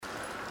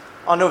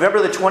On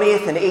November the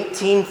 20th in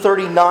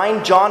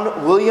 1839,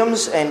 John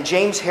Williams and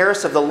James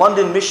Harris of the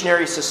London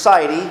Missionary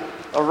Society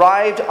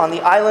arrived on the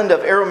island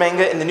of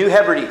Eromanga in the New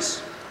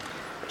Hebrides,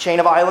 a chain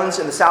of islands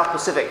in the South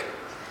Pacific.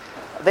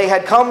 They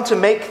had come to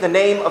make the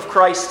name of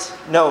Christ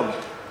known.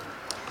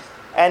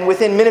 And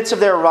within minutes of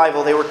their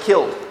arrival, they were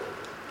killed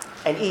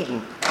and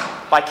eaten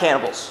by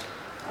cannibals.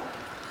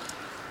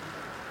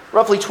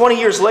 Roughly 20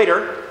 years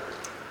later,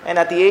 and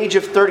at the age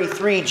of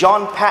 33,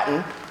 John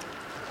Paton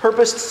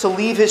purposed to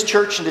leave his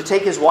church and to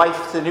take his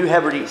wife to the New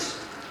Hebrides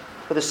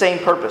for the same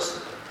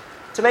purpose,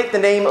 to make the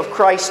name of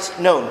Christ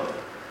known.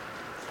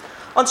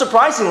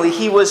 Unsurprisingly,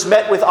 he was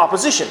met with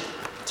opposition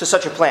to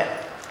such a plan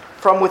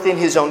from within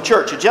his own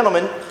church. A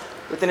gentleman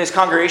within his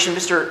congregation,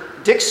 Mr.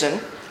 Dixon,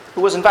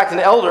 who was in fact an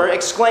elder,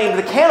 exclaimed,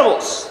 the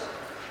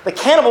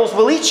cannibals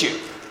will eat you."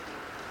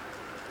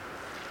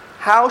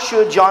 How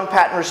should John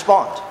Paton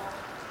respond?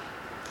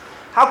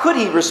 How could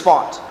he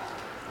respond?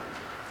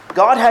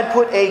 God had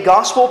put a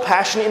gospel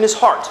passion in his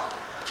heart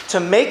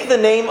to make the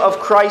name of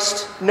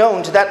Christ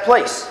known to that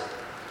place.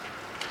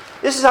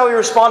 This is how he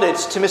responded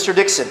to Mr.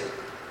 Dixon.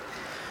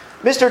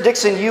 "Mr.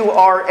 Dixon, you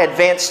are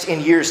advanced in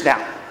years now,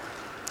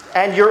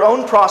 and your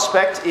own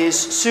prospect is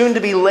soon to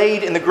be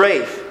laid in the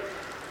grave,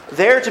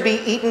 there to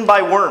be eaten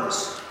by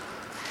worms.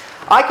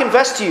 I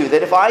confess to you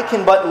that if I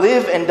can but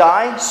live and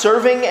die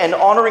serving and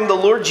honoring the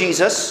Lord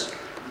Jesus,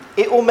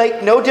 it will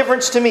make no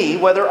difference to me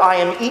whether I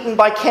am eaten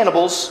by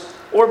cannibals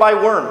or by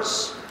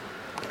worms.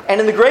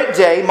 And in the great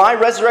day, my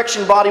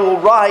resurrection body will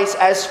rise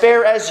as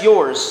fair as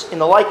yours in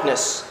the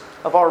likeness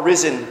of our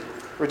risen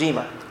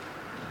Redeemer."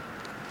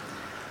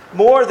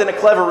 More than a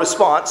clever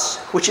response,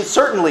 which it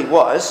certainly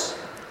was,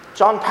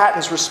 John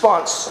Paton's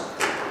response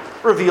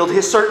revealed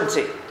his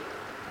certainty.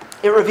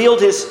 It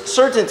revealed his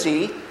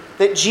certainty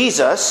that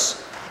Jesus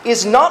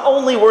is not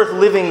only worth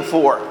living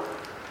for,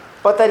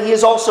 but that he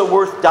is also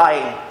worth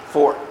dying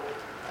for.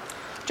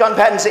 John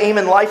Paton's aim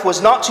in life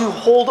was not to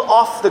hold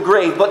off the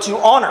grave, but to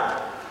honor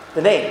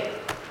the name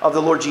of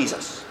the Lord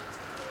Jesus.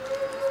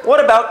 What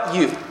about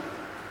you?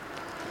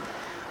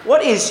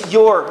 What is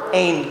your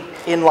aim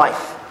in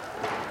life?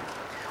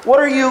 What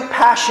are you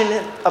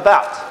passionate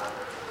about?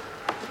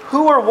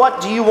 Who or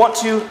what do you want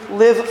to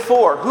live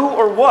for? Who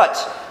or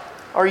what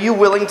are you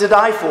willing to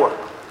die for?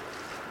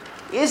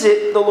 Is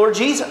it the Lord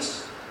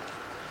Jesus?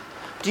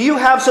 Do you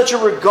have such a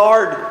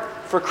regard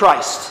for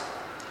Christ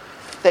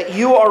that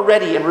you are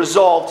ready and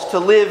resolved to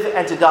live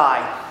and to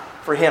die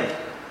for Him?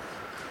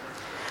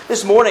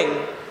 This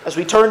morning, as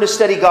we turn to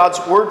study God's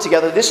Word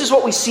together, this is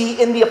what we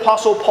see in the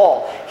Apostle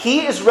Paul.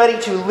 He is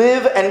ready to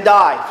live and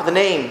die for the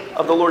name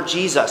of the Lord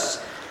Jesus.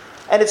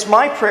 And it's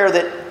my prayer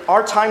that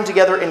our time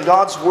together in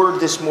God's Word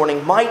this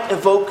morning might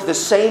evoke the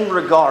same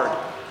regard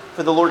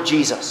for the Lord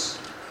Jesus.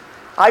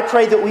 I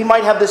pray that we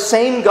might have the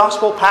same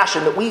gospel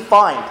passion that we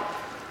find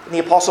in the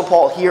Apostle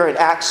Paul here in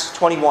Acts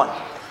 21.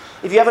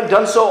 If you haven't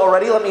done so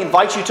already, let me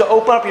invite you to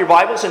open up your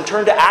Bibles and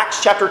turn to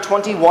Acts chapter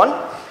 21.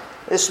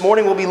 This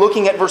morning we'll be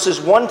looking at verses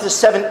 1 to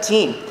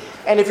 17.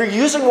 And if you're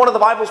using one of the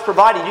Bibles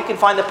provided, you can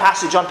find the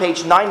passage on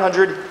page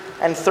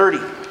 930.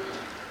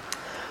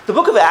 The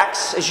book of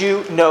Acts, as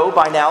you know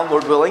by now,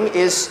 Lord willing,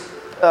 is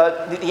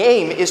the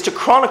aim is to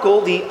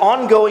chronicle the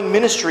ongoing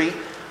ministry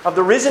of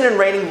the risen and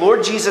reigning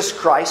Lord Jesus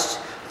Christ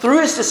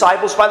through His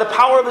disciples by the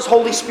power of His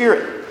Holy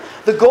Spirit.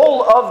 The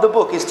goal of the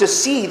book is to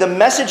see the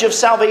message of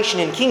salvation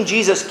in King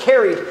Jesus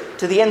carried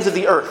to the ends of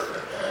the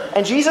earth.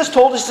 And Jesus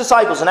told His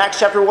disciples in Acts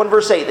chapter 1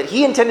 verse 8 that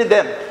He intended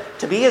them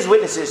to be His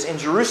witnesses in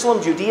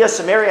Jerusalem, Judea,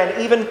 Samaria,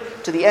 and even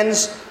to the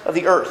ends of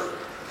the earth.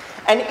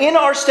 And in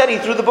our study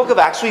through the book of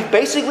Acts, we've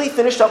basically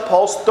finished up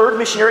Paul's third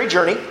missionary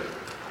journey.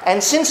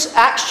 And since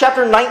Acts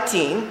chapter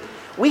 19,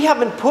 we have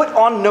been put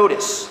on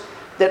notice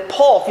that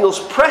Paul feels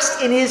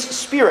pressed in his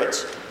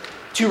spirit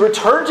to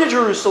return to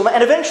Jerusalem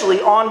and eventually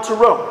on to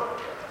Rome.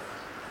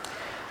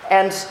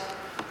 And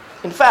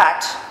in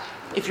fact,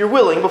 if you're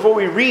willing, before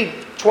we read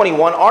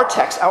 21, our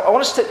text, I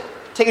want us to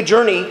take a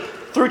journey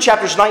through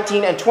chapters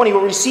 19 and 20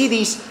 where we see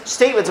these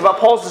statements about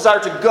Paul's desire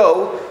to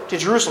go to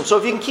Jerusalem. So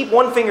if you can keep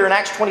one finger in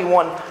Acts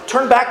 21,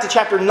 turn back to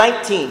chapter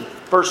 19,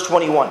 verse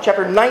 21.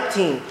 Chapter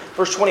 19,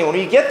 verse 21.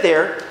 When you get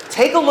there,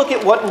 take a look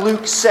at what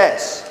Luke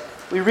says.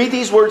 We read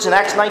these words in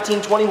Acts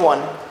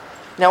 19:21.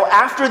 "Now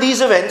after these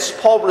events,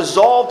 Paul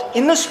resolved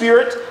in the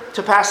Spirit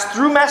to pass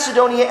through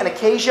Macedonia and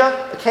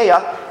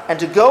Achaia, and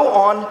to go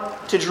on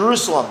to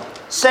Jerusalem,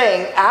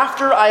 saying,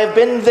 after I have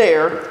been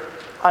there,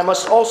 I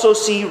must also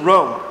see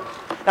Rome."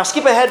 Now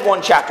skip ahead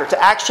one chapter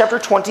to Acts chapter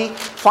 20,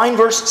 find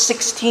verse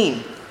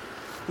 16.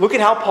 Look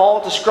at how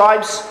Luke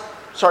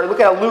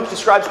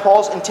describes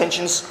Paul's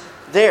intentions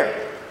there.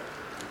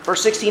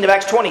 Verse 16 of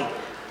Acts 20.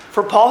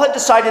 "For Paul had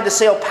decided to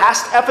sail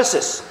past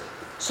Ephesus,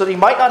 so that he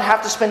might not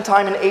have to spend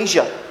time in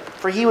Asia,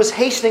 for he was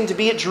hastening to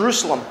be at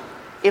Jerusalem,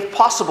 if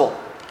possible,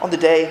 on the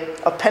day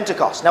of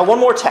Pentecost." Now one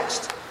more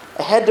text,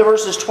 ahead to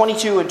verses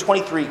 22 and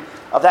 23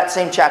 of that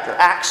same chapter.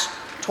 Acts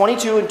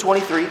 22 and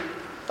 23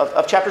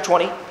 of chapter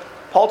 20.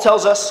 Paul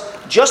tells us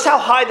just how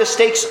high the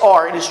stakes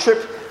are in his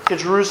trip to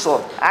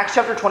Jerusalem. Acts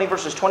chapter 20,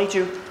 verses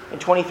 22 and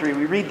 23.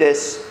 We read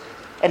this.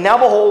 And now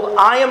behold,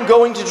 I am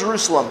going to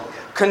Jerusalem,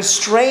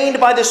 constrained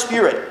by the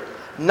Spirit,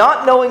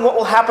 not knowing what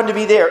will happen to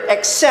me there,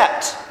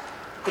 except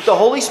that the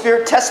Holy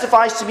Spirit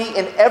testifies to me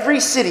in every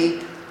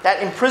city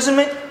that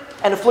imprisonment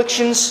and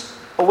afflictions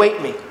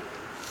await me."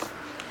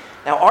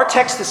 Now our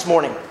text this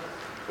morning,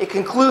 it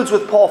concludes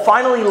with Paul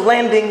finally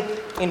landing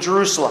in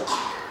Jerusalem.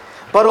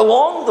 But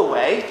along the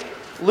way,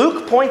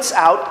 Luke points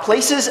out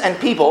places and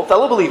people,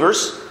 fellow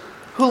believers,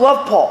 who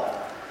love Paul.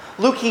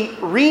 Luke, he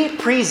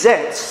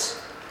represents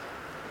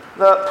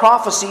the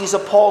prophecies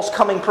of Paul's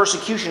coming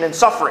persecution and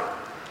suffering.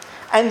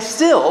 And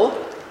still,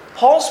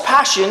 Paul's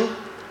passion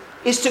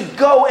is to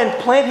go and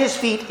plant his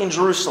feet in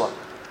Jerusalem.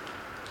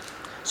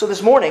 So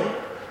this morning,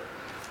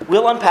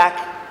 we'll unpack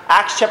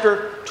Acts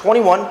chapter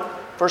 21,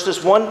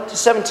 verses 1 to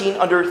 17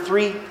 under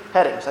three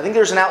headings. I think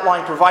there's an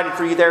outline provided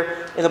for you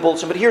there in the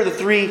bulletin, but here are the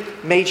three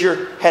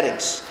major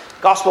headings: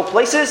 gospel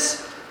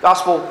places,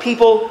 gospel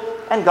people,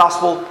 and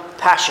gospel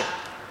passion.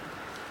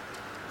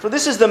 For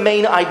this is the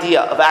main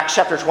idea of Acts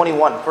chapter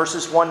 21,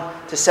 verses 1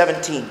 to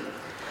 17.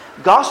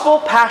 Gospel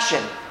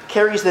passion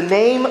carries the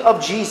name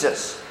of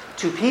Jesus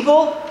to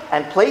people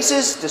and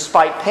places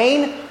despite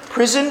pain,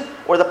 prison,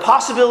 or the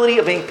possibility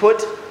of being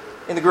put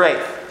in the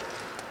grave.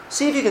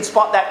 See if you can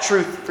spot that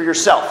truth for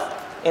yourself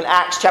in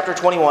Acts chapter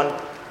 21,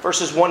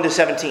 verses 1 to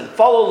 17.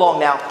 Follow along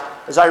now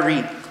as I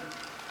read.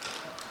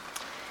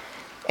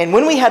 "And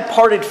when we had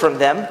parted from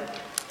them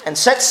and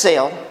set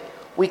sail,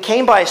 we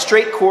came by a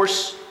straight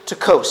course to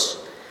Kos,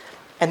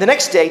 and the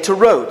next day to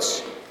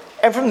Rhodes,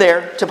 and from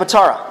there to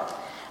Patara.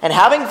 And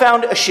having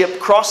found a ship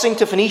crossing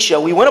to Phoenicia,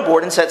 we went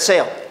aboard and set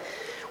sail.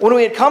 When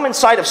we had come in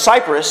sight of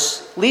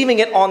Cyprus, leaving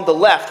it on the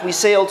left, we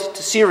sailed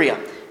to Syria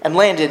and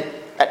landed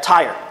at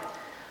Tyre.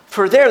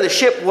 For there the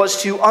ship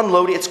was to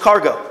unload its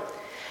cargo.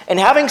 And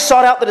having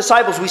sought out the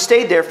disciples, we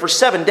stayed there for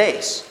 7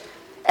 days.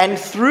 And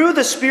through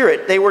the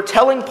Spirit they were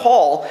telling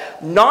Paul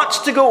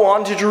not to go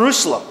on to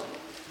Jerusalem.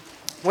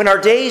 When our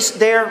days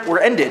there were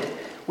ended,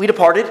 we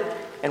departed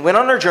and went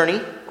on our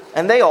journey,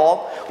 and they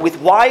all, with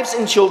wives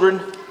and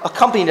children,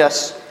 accompanied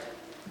us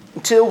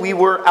until we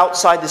were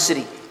outside the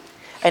city.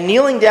 And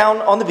kneeling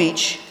down on the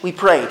beach, we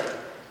prayed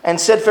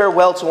and said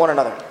farewell to one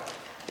another.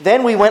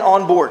 Then we went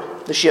on board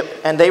the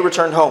ship, and they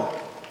returned home.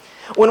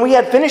 When we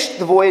had finished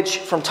the voyage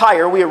from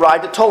Tyre, we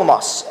arrived at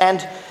Ptolemais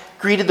and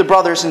greeted the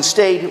brothers and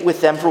stayed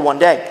with them for 1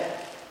 day.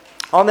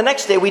 On the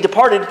next day we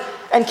departed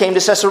and came to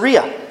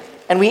Caesarea,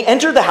 and we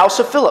entered the house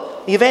of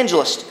Philip, the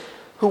evangelist,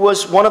 who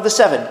was one of the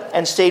 7,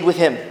 and stayed with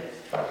him.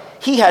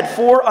 He had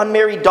 4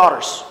 unmarried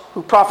daughters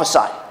who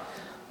prophesied.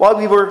 While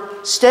we were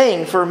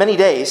staying for many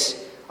days,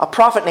 a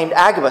prophet named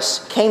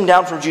Agabus came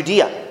down from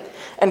Judea,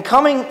 and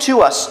coming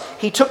to us,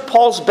 he took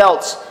Paul's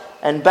belt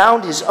and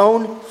bound his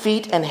own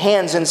feet and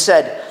hands and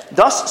said,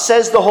 "Thus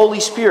says the Holy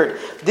Spirit,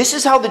 this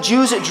is how the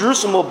Jews at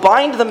Jerusalem will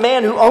bind the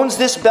man who owns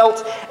this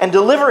belt and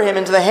deliver him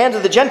into the hands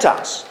of the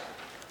Gentiles."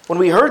 When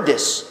we heard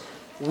this,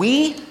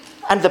 we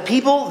and the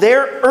people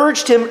there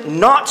urged him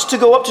not to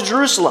go up to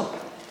Jerusalem.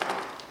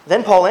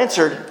 Then Paul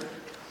answered,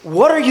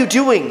 "What are you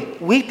doing,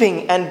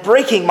 weeping and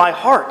breaking my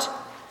heart?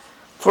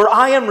 For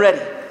I am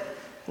ready,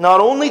 not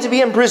only to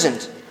be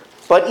imprisoned,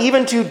 but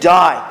even to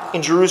die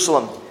in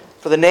Jerusalem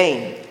for the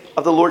name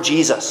of the Lord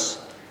Jesus."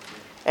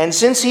 And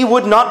since he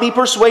would not be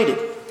persuaded,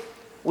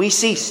 we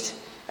ceased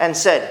and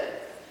said,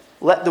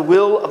 "Let the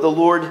will of the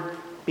Lord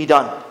be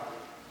done."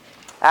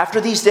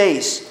 After these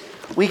days,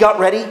 we got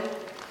ready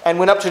and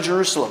went up to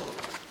Jerusalem.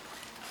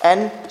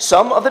 And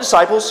some of the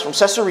disciples from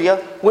Caesarea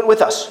went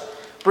with us,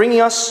 bringing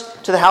us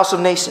to the house of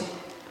Mnason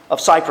of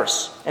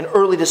Cyprus, an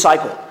early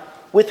disciple,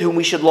 with whom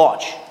we should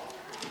lodge.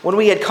 When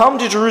we had come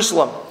to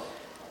Jerusalem,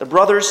 the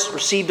brothers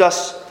received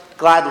us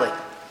gladly.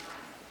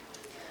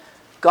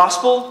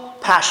 Gospel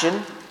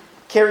passion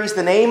carries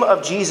the name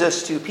of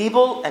Jesus to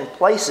people and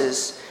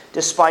places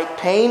despite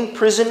pain,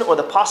 prison, or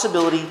the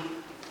possibility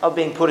of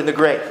being put in the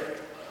grave.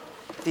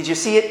 Did you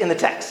see it in the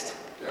text?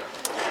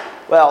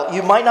 Well,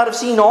 you might not have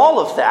seen all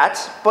of that,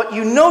 but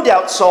you no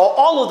doubt saw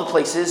all of the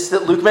places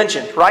that Luke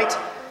mentioned, right?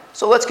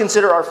 So let's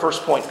consider our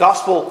first point,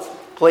 gospel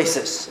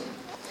places.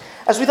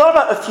 As we thought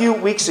about a few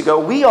weeks ago,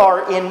 we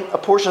are in a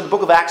portion of the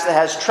book of Acts that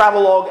has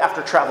travelogue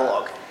after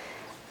travelogue.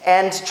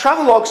 And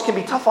travelogues can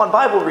be tough on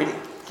Bible reading,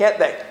 can't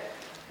they?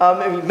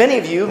 Many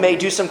of you may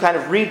do some kind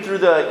of read through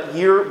the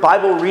year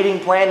Bible reading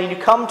plan, and you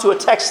come to a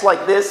text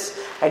like this,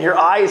 and your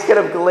eyes kind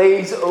of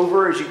glaze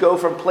over as you go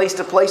from place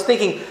to place,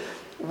 thinking,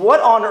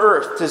 what on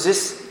earth does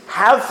this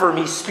have for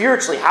me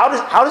spiritually? How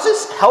does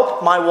this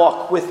help my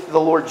walk with the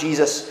Lord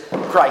Jesus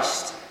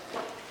Christ?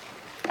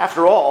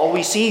 After all,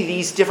 we see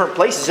these different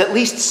places, at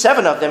least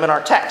 7 of them in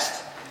our text.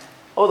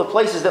 Oh, the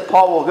places that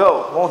Paul will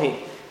go, won't he?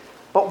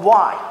 But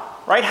why?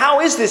 Right?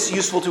 How is this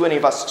useful to any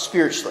of us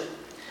spiritually?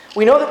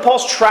 We know that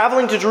Paul's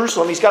traveling to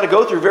Jerusalem. He's got to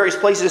go through various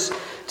places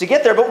to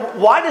get there. But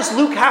why does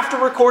Luke have to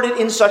record it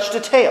in such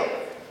detail?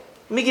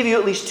 Let me give you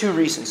at least 2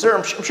 reasons.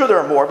 I'm sure there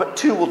are more, but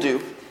 2 will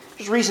do.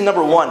 Here's reason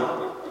number 1.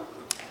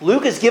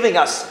 Luke is giving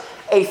us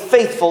a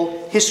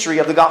faithful history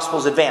of the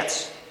gospel's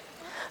advance.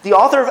 The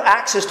author of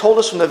Acts has told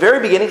us from the very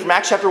beginning, from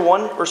Acts chapter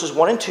 1, verses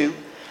 1 and 2,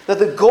 that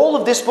the goal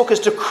of this book is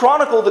to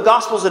chronicle the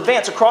gospel's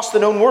advance across the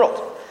known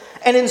world.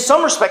 And in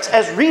some respects,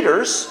 as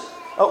readers,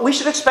 we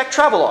should expect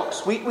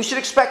travelogues. We should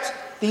expect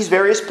these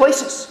various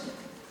places.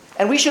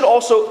 And we should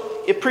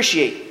also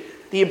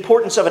appreciate the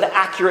importance of an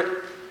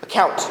accurate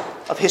account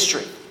of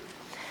history.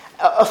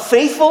 A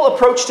faithful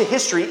approach to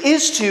history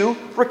is to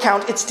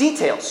recount its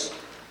details,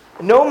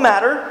 no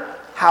matter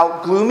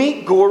how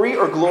gloomy, gory,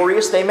 or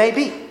glorious they may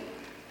be.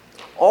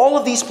 All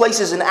of these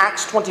places in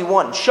Acts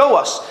 21 show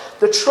us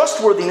the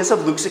trustworthiness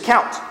of Luke's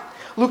account.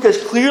 Luke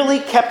has clearly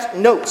kept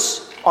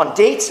notes on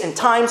dates and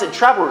times and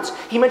travel routes.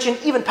 He mentioned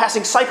even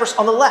passing Cyprus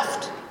on the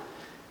left.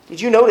 Did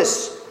you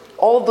notice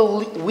all of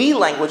the we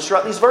language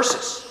throughout these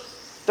verses?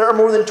 There are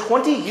more than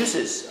 20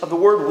 uses of the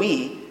word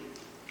we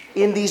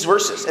in these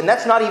verses, and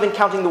that's not even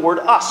counting the word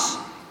us.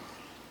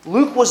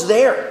 Luke was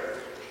there.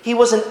 He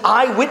was an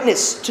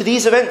eyewitness to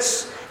these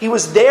events. He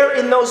was there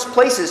in those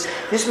places.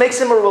 This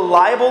makes him a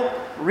reliable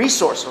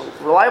resource,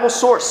 a reliable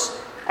source,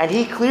 and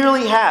he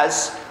clearly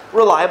has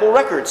reliable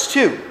records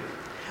too.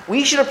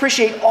 We should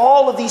appreciate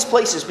all of these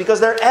places because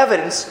they're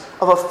evidence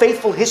of a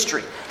faithful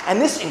history,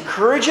 and this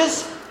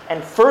encourages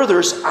and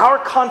furthers our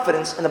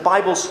confidence in the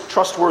Bible's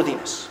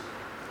trustworthiness.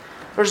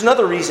 There's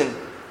another reason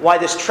why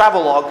this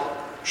travelogue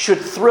should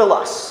thrill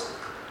us.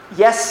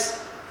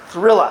 Yes,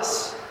 thrill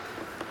us.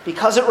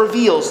 Because it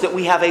reveals that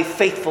we have a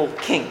faithful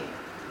King.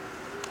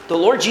 The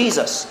Lord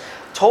Jesus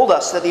told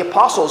us that the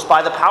apostles,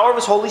 by the power of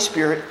His Holy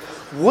Spirit,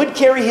 would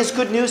carry His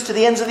good news to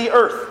the ends of the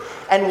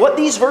earth. And what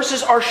these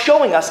verses are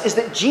showing us is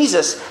that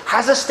Jesus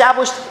has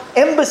established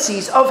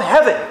embassies of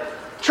heaven,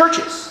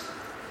 churches,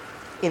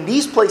 in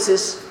these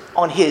places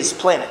on His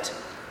planet.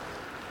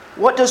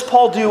 What does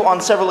Paul do on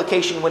several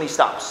occasions when he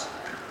stops?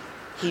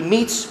 He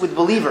meets with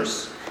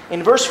believers.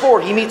 In verse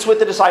 4, he meets with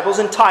the disciples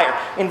in Tyre.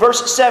 In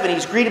verse 7,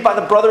 he's greeted by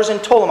the brothers in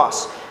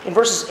Ptolemais. In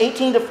verses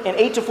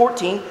 8 to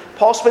 14,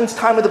 Paul spends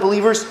time with the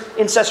believers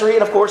in Caesarea.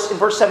 And of course, in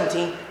verse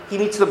 17, he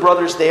meets the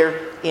brothers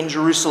there in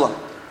Jerusalem.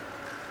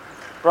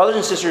 Brothers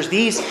and sisters,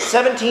 these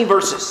 17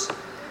 verses,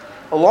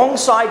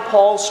 alongside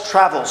Paul's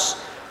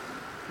travels,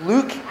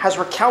 Luke has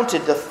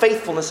recounted the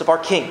faithfulness of our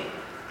King.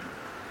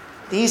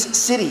 These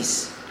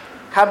cities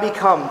have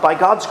become, by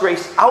God's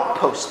grace,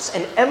 outposts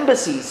and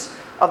embassies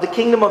of the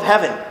kingdom of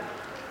heaven.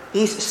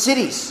 These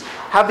cities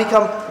have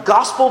become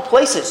gospel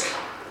places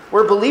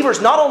where believers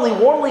not only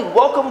warmly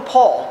welcome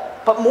Paul,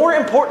 but more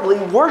importantly,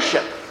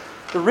 worship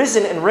the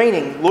risen and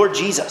reigning Lord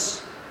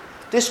Jesus.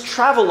 This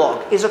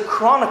travelogue is a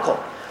chronicle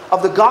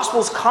of the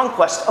gospel's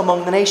conquest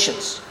among the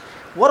nations.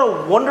 What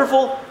a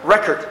wonderful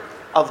record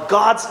of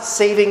God's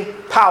saving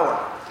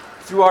power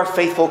through our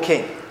faithful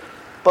King.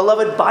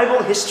 Beloved,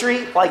 Bible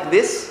history like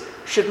this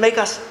should make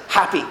us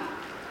happy.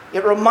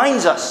 It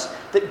reminds us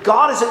that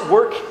God is at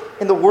work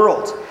in the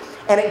world.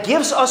 And it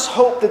gives us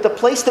hope that the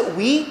place that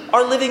we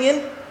are living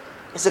in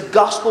is a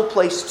gospel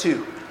place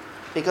too.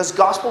 Because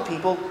gospel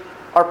people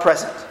are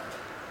present.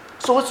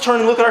 So let's turn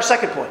and look at our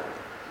second point.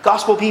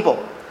 Gospel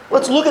people.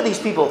 Let's look at these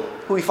people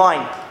who we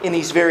find in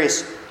these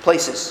various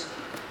places.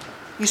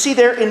 You see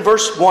there in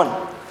verse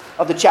 1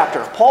 of the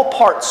chapter, Paul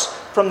parts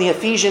from the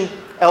Ephesian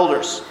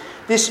elders.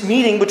 This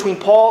meeting between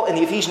Paul and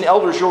the Ephesian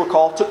elders, you'll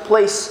recall, took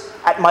place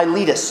at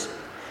Miletus.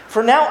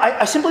 For now,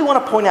 I simply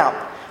want to point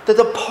out that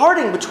the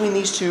parting between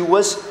these two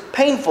was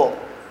painful.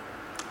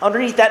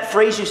 Underneath that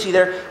phrase you see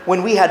there,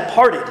 when we had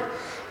parted,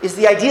 is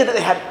the idea that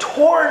they had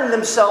torn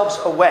themselves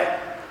away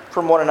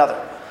from one another.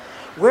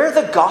 Where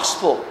the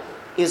gospel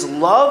is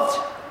loved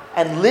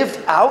and lived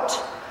out,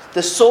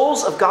 the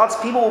souls of God's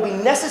people will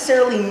be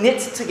necessarily knit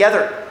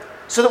together,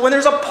 so that when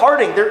there's a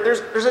parting,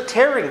 there's a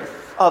tearing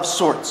of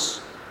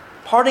sorts.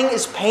 Parting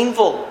is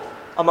painful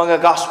among a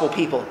gospel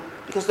people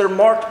because they're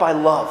marked by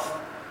love.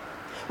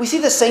 We see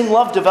the same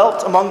love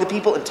developed among the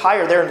people in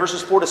Tyre there in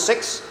verses 4 to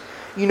 6.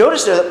 You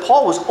notice there that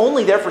Paul was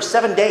only there for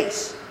 7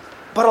 days.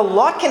 But a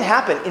lot can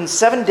happen in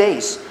 7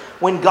 days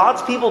when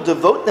God's people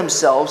devote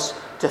themselves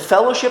to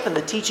fellowship and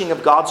the teaching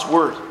of God's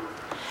word.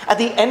 At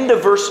the end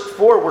of verse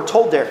 4, we're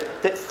told there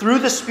that through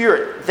the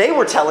Spirit, they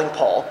were telling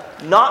Paul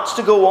not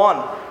to go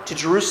on to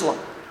Jerusalem.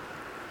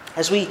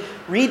 As we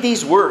read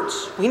these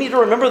words, we need to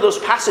remember those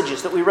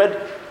passages that we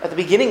read at the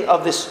beginning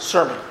of this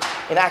sermon.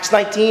 In Acts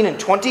 19 and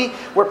 20,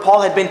 where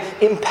Paul had been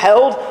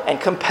impelled and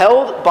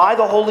compelled by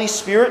the Holy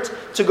Spirit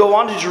to go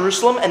on to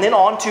Jerusalem and then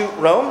on to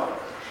Rome.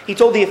 He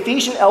told the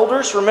Ephesian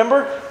elders,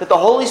 remember, that the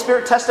Holy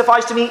Spirit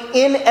testifies to me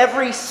in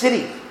every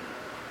city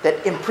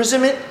that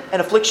imprisonment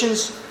and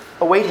afflictions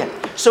await him.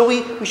 So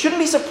we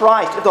shouldn't be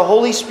surprised if the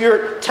Holy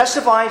Spirit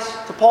testifies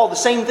to Paul the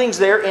same things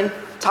there in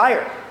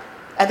Tyre.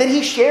 And then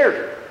he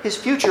shared his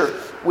future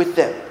with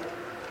them.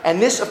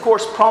 And this, of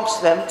course, prompts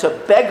them to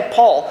beg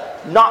Paul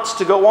not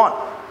to go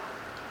on.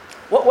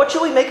 What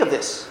should we make of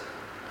this?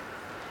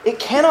 It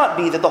cannot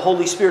be that the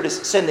Holy Spirit is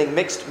sending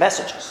mixed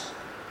messages.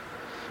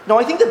 No,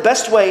 I think the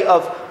best way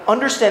of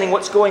understanding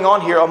what's going on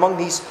here among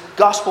these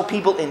gospel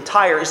people in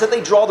Tyre is that they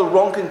draw the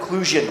wrong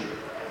conclusion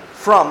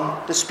from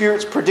the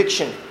Spirit's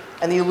prediction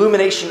and the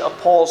illumination of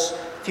Paul's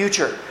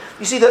future.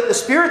 You see, the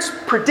Spirit's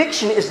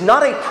prediction is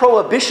not a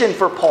prohibition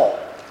for Paul.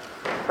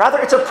 Rather,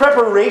 it's a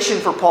preparation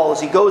for Paul as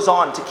he goes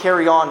on to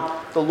carry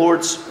on the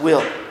Lord's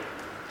will.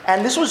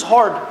 And this was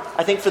hard,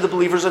 I think, for the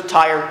believers of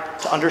Tyre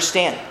to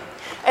understand.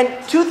 And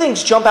two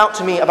things jump out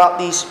to me about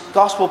these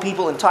gospel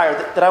people in Tyre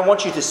that I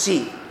want you to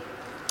see.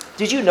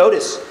 Did you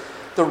notice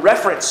the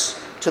reference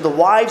to the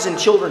wives and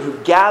children who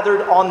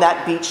gathered on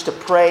that beach to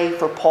pray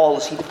for Paul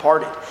as he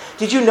departed?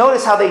 Did you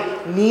notice how they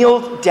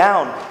kneeled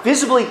down,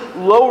 visibly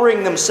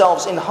lowering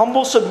themselves in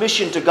humble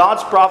submission to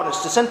God's providence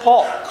to send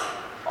Paul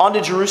on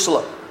to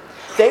Jerusalem?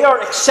 They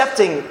are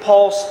accepting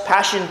Paul's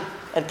passion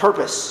and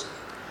purpose.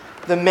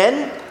 The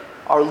men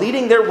are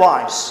leading their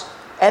wives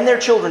and their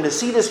children to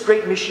see this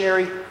great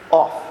missionary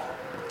off.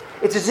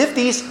 It's as if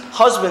these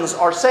husbands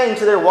are saying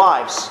to their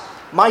wives,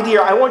 "My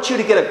dear, I want you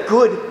to get a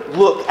good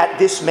look at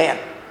this man.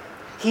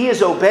 He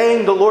is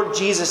obeying the Lord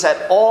Jesus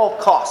at all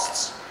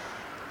costs,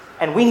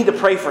 and we need to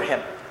pray for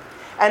him.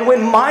 And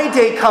when my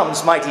day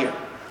comes, my dear,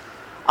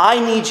 I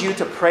need you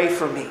to pray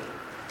for me.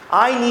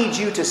 I need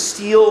you to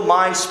steel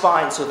my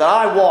spine so that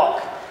I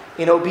walk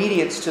in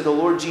obedience to the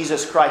Lord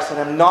Jesus Christ and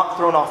am not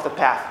thrown off the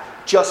path,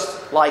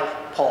 just like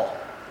Paul."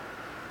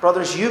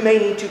 Brothers, you may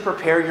need to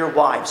prepare your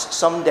wives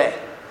someday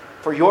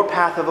for your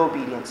path of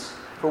obedience,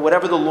 for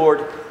whatever the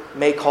Lord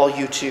may call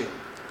you to.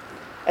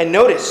 And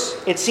notice,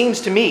 it seems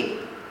to me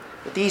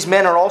that these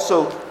men are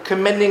also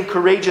commending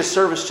courageous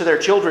service to their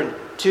children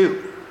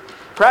too.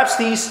 Perhaps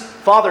these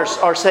fathers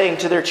are saying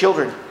to their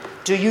children,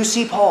 "Do you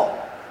see Paul?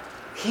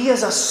 He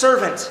is a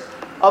servant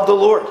of the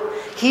Lord.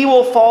 He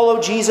will follow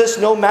Jesus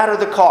no matter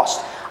the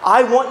cost.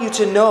 I want you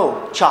to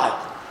know, child,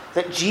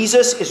 that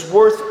Jesus is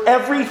worth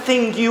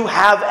everything you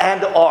have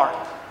and are.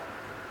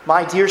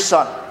 My dear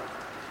son,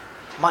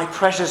 my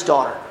precious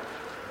daughter,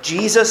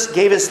 Jesus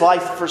gave his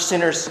life for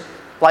sinners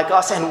like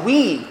us, and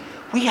we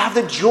have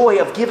the joy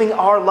of giving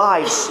our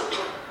lives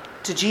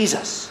to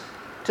Jesus,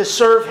 to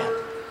serve him.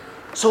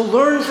 So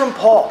learn from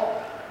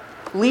Paul.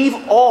 Leave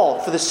all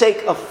for the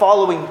sake of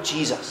following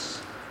Jesus."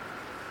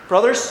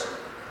 Brothers,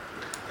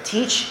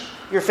 teach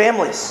your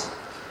families.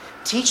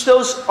 Teach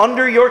those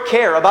under your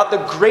care about the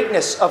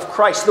greatness of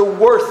Christ, the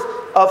worth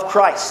of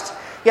Christ.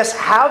 Yes,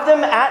 have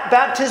them at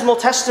baptismal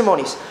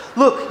testimonies.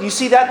 Look, you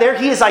see that there?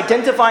 He is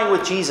identifying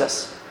with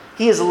Jesus.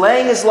 He is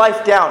laying his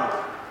life down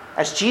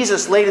as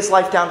Jesus laid his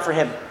life down for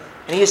him.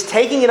 And he is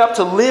taking it up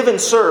to live and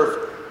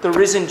serve the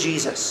risen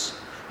Jesus.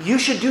 You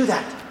should do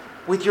that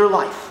with your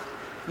life.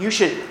 You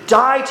should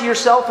die to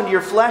yourself and to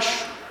your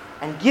flesh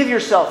and give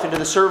yourself into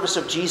the service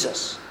of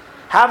Jesus.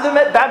 Have them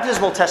at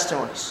baptismal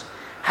testimonies.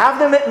 Have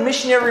them at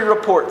missionary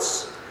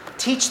reports.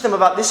 Teach them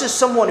about this is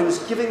someone who is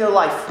giving their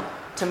life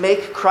to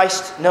make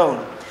Christ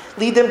known.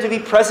 Lead them to be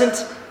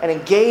present and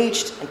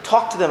engaged, and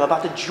talk to them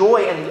about the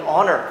joy and the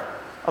honor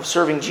of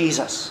serving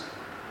Jesus.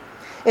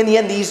 In the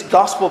end, these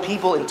gospel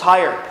people in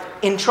Tyre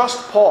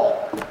entrust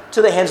Paul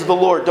to the hands of the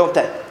Lord, don't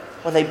they?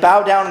 When they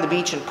bow down on the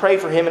beach and pray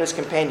for him and his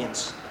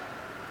companions.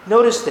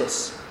 Notice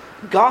this.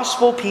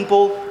 Gospel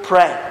people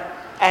pray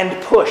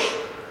and push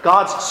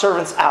God's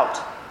servants out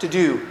to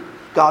do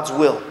God's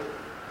will.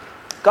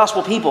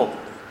 Gospel people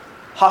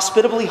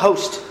hospitably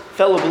host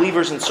fellow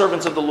believers and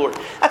servants of the Lord.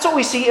 That's what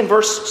we see in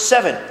verse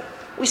 7.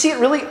 We see it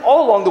really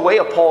all along the way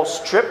of Paul's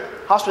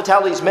trip.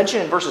 Hospitality is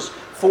mentioned in verses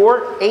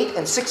 4, 8,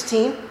 and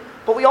 16.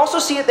 But we also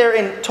see it there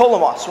in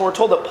Ptolemais, when we're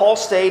told that Paul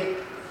stayed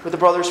with the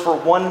brothers for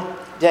 1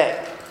 day.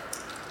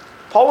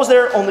 Paul was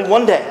there only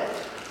 1 day.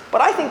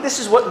 But I think this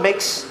is what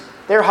makes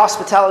their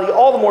hospitality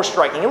all the more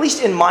striking, at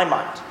least in my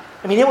mind.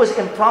 I mean, it was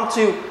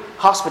impromptu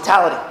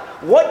hospitality.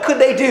 What could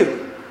they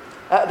do?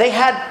 They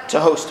had to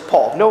host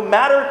Paul, no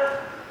matter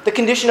the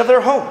condition of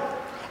their home.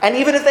 And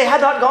even if they had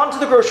not gone to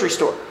the grocery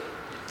store,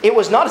 it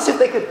was not as if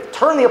they could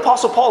turn the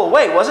Apostle Paul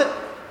away, was it?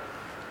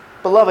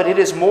 Beloved, it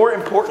is more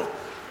important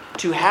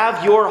to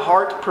have your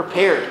heart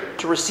prepared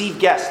to receive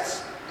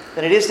guests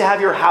than it is to have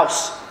your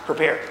house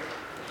prepared.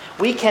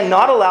 We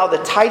cannot allow the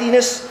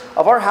tidiness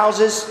of our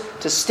houses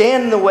to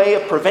stand in the way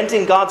of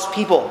preventing God's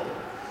people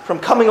from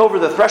coming over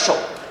the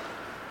threshold.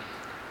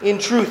 In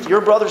truth,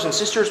 your brothers and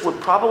sisters would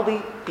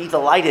probably be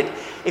delighted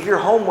if your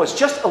home was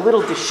just a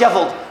little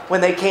disheveled when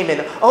they came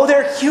in. Oh,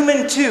 they're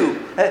human too.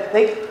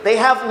 They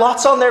have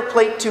lots on their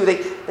plate too.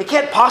 They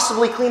can't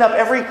possibly clean up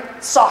every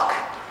sock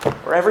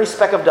or every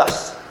speck of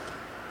dust.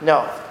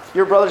 No,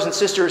 your brothers and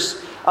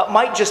sisters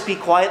might just be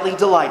quietly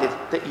delighted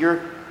that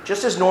you're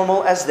just as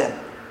normal as them.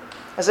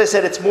 As I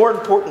said, it's more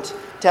important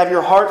to have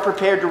your heart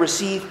prepared to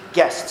receive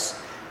guests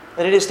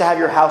than it is to have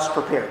your house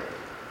prepared.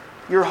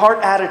 Your heart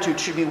attitude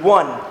should be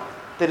one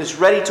that is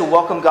ready to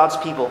welcome God's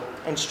people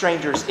and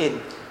strangers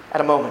in at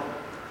a moment.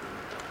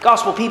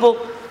 Gospel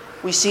people,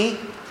 we see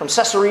from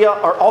Caesarea,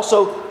 are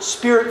also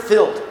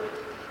spirit-filled.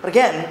 But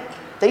again,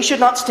 they should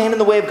not stand in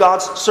the way of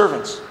God's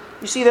servants.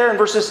 You see there in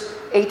verses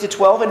 8 to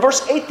 12. In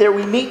verse 8 there,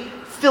 we meet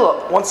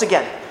Philip once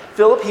again.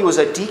 Philip, he was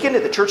a deacon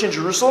at the church in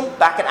Jerusalem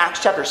back in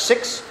Acts chapter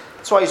 6.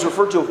 That's why he's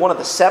referred to as one of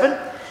the 7.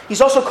 He's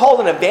also called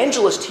an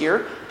evangelist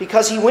here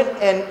because he went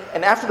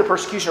and after the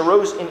persecution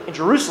arose in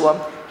Jerusalem,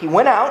 he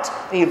went out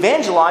and he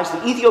evangelized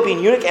the Ethiopian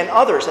eunuch and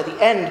others at the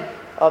end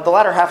of the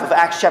latter half of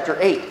Acts chapter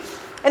 8.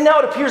 And now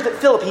it appears that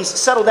Philip, he's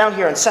settled down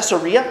here in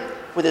Caesarea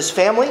with his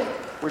family.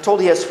 We're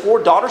told he has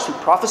 4 daughters who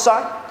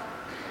prophesy.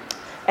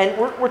 And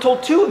we're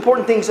told 2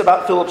 important things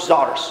about Philip's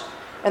daughters.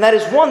 And that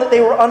is, 1, that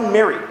they were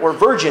unmarried, or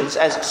virgins,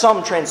 as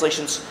some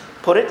translations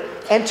put it.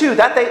 And 2,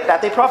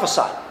 that they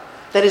prophesied.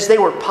 That is, they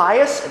were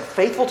pious and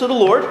faithful to the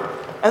Lord,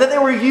 and that they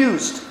were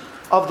used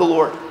of the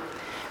Lord.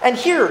 And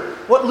here,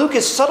 what Luke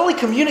is subtly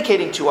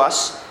communicating to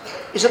us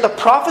is that the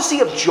prophecy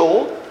of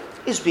Joel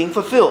is being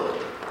fulfilled.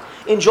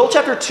 In Joel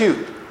chapter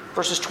 2,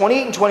 verses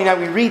 28 and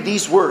 29, we read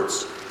these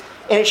words.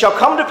 And it shall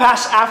come to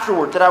pass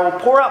afterward that I will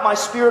pour out my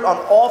Spirit on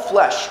all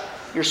flesh.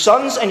 Your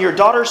sons and your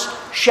daughters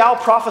shall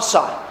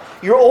prophesy.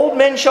 Your old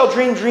men shall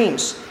dream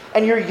dreams,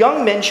 and your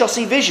young men shall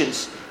see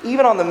visions.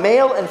 Even on the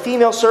male and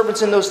female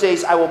servants in those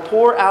days I will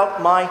pour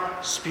out my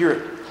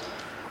Spirit.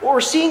 What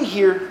we're seeing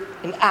here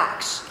in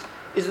Acts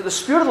is that the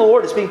Spirit of the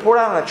Lord is being poured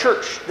out on a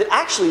church that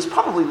actually is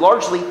probably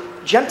largely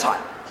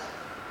Gentile.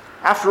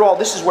 After all,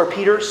 this is where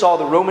Peter saw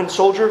the Roman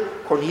soldier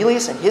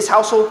Cornelius and his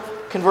household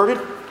converted.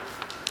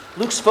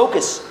 Luke's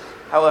focus,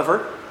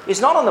 however, is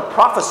not on the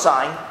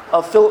prophesying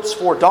of Philip's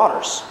 4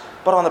 daughters,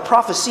 but on the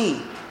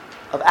prophecy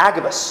of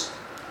Agabus.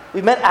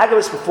 We've met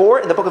Agabus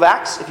before in the book of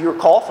Acts, if you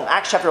recall, from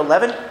Acts chapter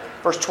 11,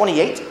 verse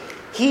 28.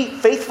 He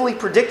faithfully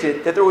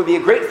predicted that there would be a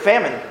great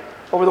famine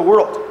over the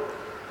world.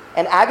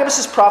 And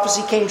Agabus'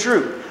 prophecy came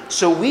true.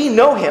 So we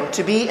know him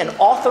to be an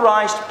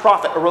authorized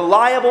prophet, a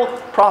reliable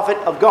prophet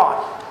of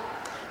God.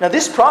 Now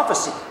this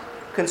prophecy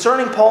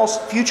concerning Paul's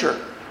future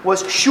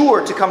was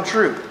sure to come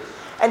true.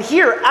 And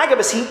here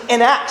Agabus, he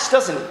enacts,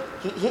 doesn't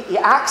he? He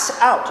acts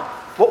out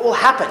what will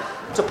happen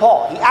to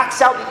Paul. He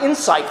acts out the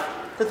insight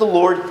that the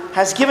Lord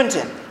has given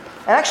to him.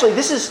 And actually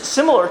this is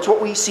similar to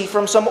what we see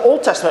from some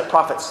Old Testament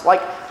prophets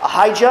like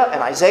Ahijah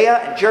and Isaiah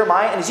and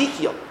Jeremiah and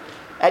Ezekiel.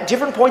 At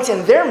different points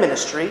in their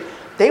ministry,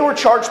 they were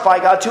charged by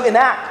God to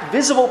enact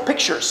visible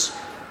pictures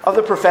of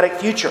the prophetic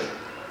future.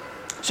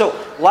 So,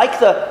 like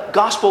the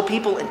gospel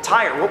people in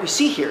Tyre, what we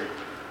see here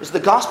is the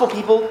gospel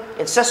people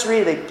in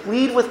Caesarea, they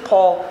plead with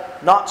Paul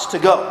not to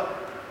go.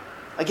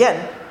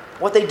 Again,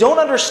 what they don't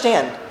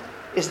understand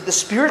is that the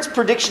Spirit's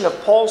prediction of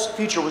Paul's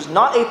future was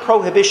not a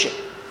prohibition,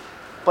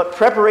 but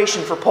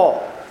preparation for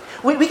Paul.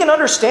 We can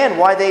understand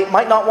why they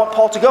might not want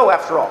Paul to go,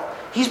 after all.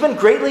 He's been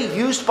greatly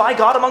used by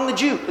God among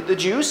the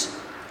Jews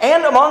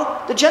and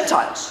among the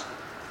Gentiles.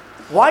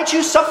 Why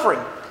choose suffering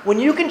when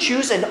you can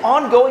choose an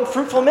ongoing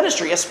fruitful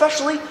ministry,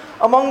 especially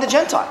among the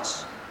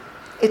Gentiles?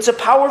 It's a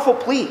powerful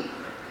plea.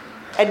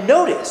 And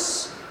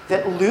notice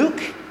that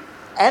Luke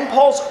and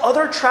Paul's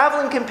other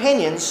traveling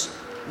companions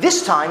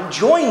this time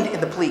joined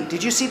in the plea.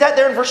 Did you see that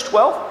there in verse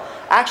 12?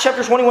 Acts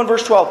chapter 21,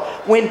 verse 12.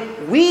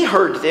 When we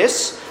heard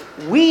this,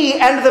 we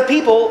and the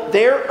people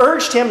there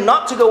urged him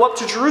not to go up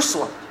to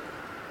Jerusalem.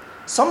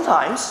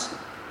 Sometimes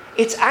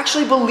it's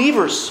actually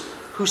believers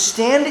who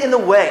stand in the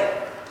way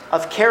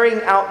of carrying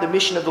out the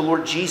mission of the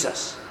Lord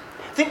Jesus.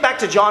 Think back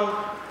to John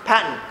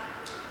Paton,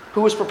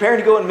 who was preparing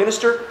to go and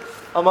minister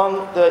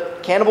among the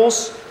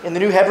cannibals in the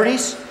New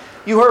Hebrides.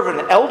 You heard of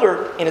an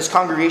elder in his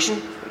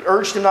congregation who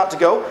urged him not to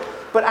go,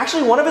 but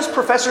actually one of his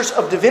professors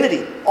of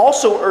divinity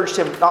also urged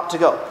him not to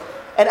go.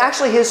 And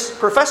actually his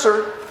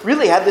professor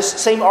really had this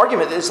same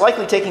argument that is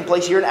likely taking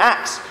place here in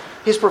Acts.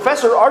 His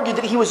professor argued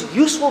that he was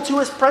useful to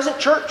his present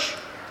church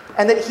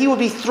and that he would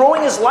be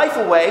throwing his life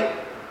away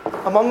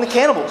among the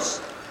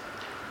cannibals.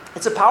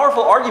 It's a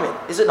powerful argument,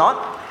 is it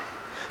not?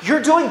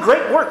 You're doing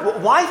great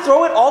work. Why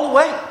throw it all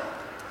away?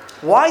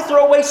 Why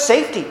throw away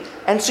safety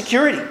and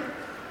security?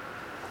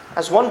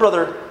 As one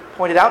brother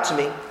pointed out to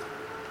me,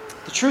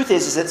 the truth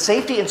is that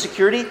safety and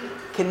security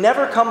can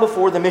never come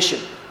before the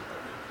mission.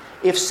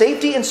 If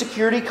safety and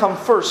security come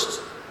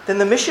first, then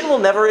the mission will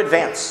never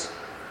advance.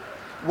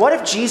 What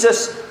if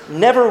Jesus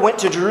never went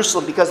to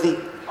Jerusalem because of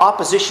the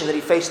opposition that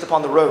he faced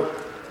upon the road?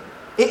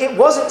 It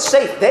wasn't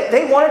safe.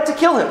 They wanted to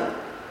kill him.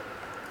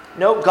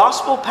 No,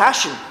 gospel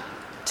passion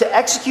to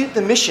execute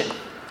the mission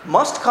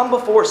must come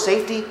before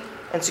safety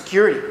and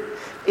security.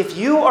 If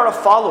you are a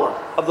follower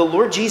of the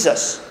Lord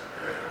Jesus,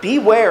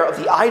 beware of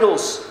the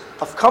idols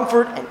of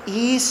comfort and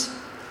ease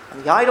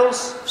and the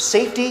idols of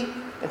safety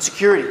and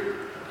security.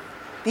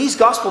 These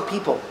gospel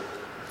people,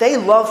 they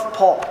love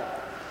Paul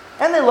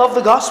and they love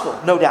the gospel,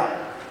 no doubt.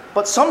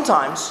 But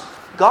sometimes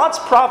God's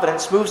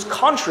providence moves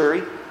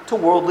contrary to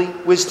worldly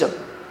wisdom.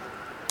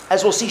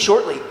 As we'll see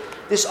shortly,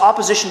 this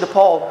opposition to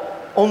Paul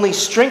only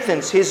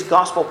strengthens his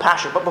gospel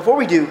passion. But before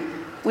we do,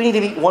 we need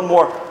to meet one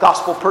more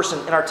gospel person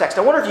in our text.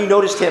 I wonder if you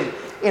noticed him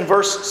in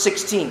verse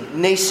 16,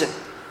 Mnason.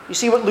 You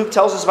see what Luke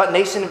tells us about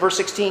Mnason in verse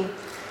 16?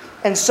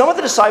 And some of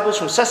the disciples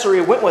from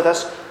Caesarea went with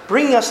us,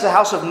 bringing us to the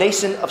house of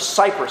Mnason of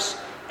Cyprus,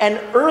 an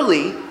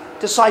early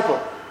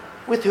disciple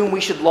with whom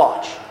we should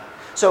lodge.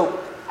 So,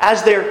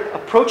 as they're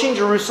approaching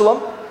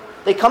Jerusalem,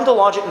 they come to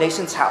lodge at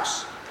Mnason's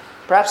house.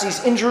 Perhaps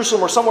he's in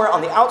Jerusalem or somewhere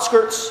on the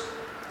outskirts.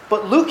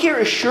 But Luke here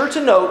is sure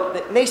to note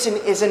that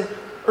Mnason is an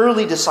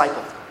early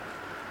disciple.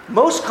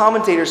 Most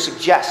commentators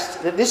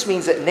suggest that this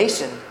means that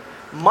Mnason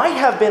might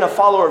have been a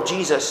follower of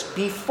Jesus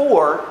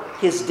before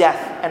his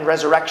death and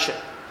resurrection.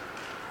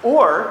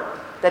 Or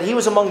that he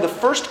was among the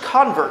first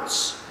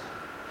converts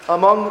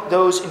among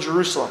those in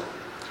Jerusalem.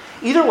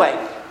 Either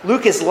way,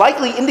 Luke is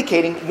likely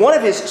indicating one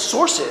of his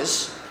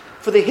sources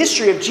for the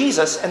history of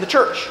Jesus and the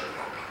church.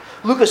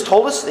 Luke has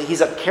told us that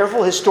he's a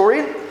careful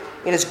historian.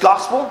 In his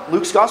gospel,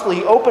 Luke's gospel,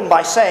 he opened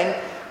by saying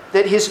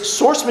that his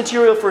source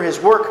material for his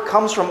work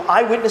comes from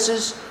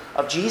eyewitnesses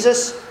of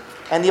Jesus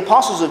and the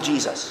apostles of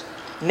Jesus.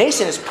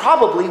 Nason is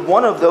probably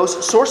one of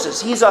those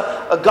sources. He's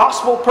a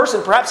gospel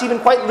person, perhaps even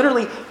quite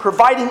literally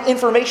providing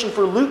information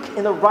for Luke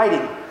in the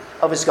writing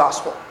of his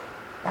gospel.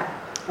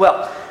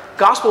 Well,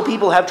 gospel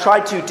people have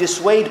tried to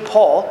dissuade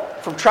Paul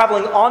from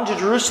traveling on to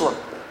Jerusalem.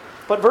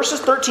 But verses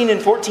 13 and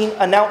 14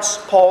 announce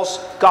Paul's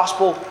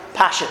gospel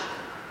passion.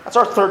 That's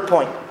our third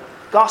point.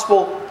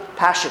 Gospel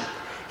passion.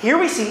 Here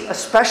we see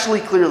especially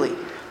clearly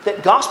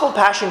that gospel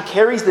passion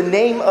carries the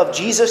name of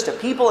Jesus to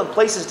people and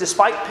places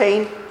despite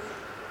pain,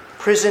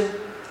 prison,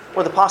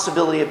 or the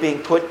possibility of being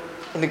put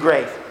in the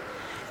grave.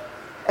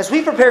 As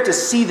we prepare to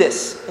see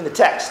this in the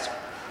text,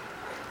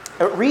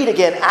 read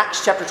again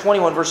Acts chapter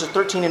 21, verses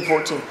 13 and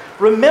 14,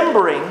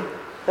 remembering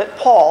that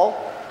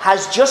Paul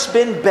has just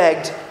been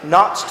begged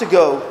not to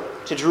go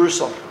to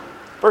Jerusalem.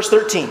 Verse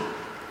 13,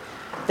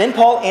 then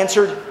Paul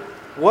answered,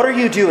 "What are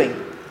you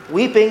doing,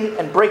 weeping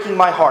and breaking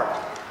my heart?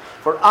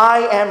 For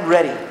I am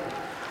ready,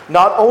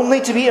 not only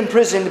to be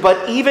imprisoned,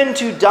 but even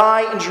to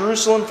die in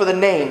Jerusalem for the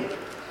name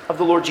of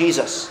the Lord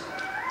Jesus."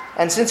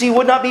 And since he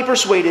would not be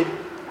persuaded,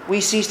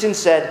 we ceased and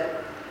said,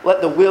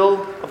 "Let the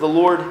will of the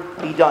Lord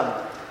be done."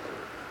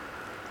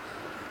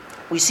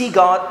 We see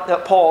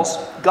Paul's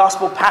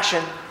gospel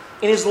passion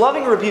in his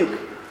loving rebuke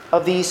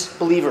of these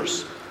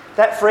believers.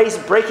 That phrase,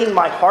 "breaking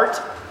my heart,"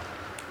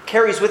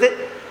 carries with it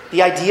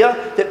the idea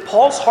that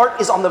Paul's heart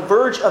is on the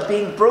verge of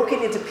being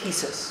broken into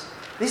pieces.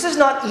 This is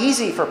not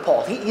easy for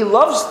Paul. He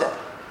loves them.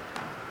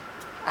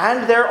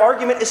 And their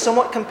argument is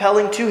somewhat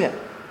compelling to him.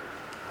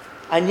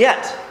 And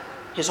yet,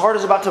 his heart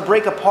is about to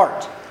break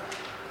apart.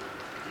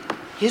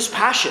 His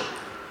passion,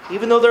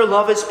 even though their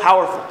love is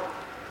powerful,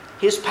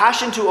 his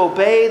passion to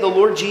obey the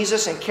Lord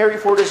Jesus and carry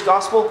forward his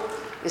gospel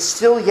is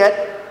still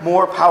yet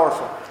more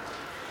powerful.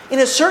 In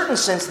a certain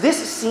sense, this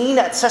scene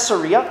at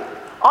Caesarea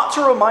ought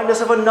to remind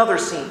us of another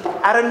scene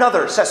at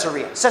another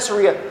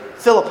Caesarea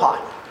Philippi.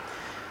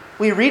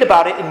 We read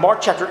about it in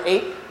Mark chapter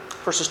 8,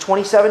 verses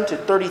 27 to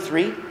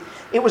 33.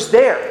 It was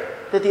there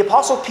that the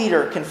Apostle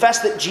Peter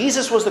confessed that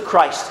Jesus was the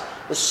Christ,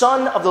 the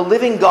Son of the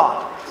living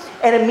God.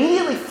 And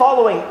immediately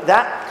following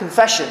that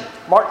confession,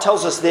 Mark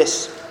tells us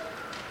this,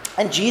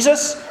 "And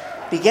Jesus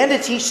began to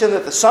teach them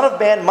that the Son of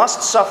Man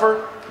must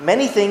suffer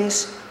many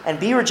things and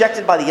be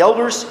rejected by the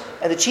elders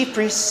and the chief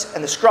priests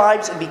and the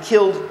scribes and be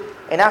killed,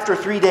 and after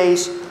 3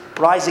 days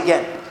rise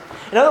again."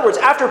 In other words,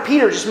 after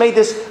Peter just made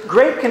this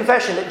great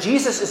confession that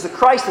Jesus is the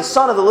Christ, the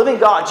Son of the living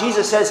God,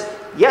 Jesus says,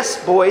 "Yes,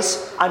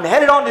 boys, I'm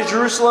headed on to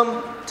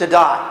Jerusalem to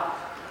die."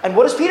 And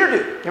what does Peter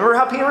do? Remember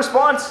how Peter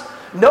responds?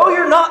 "No,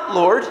 you're not,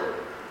 Lord."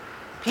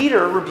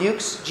 Peter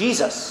rebukes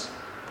Jesus,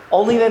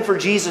 only then for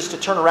Jesus to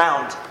turn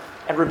around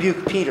and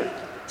rebuke Peter,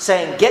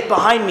 saying, "Get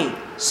behind me,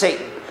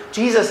 Satan."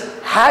 Jesus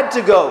had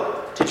to go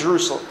to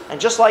Jerusalem.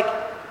 And just like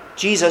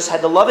Jesus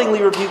had to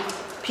lovingly rebuke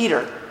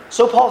Peter,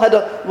 so Paul had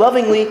to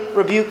lovingly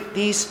rebuke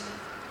these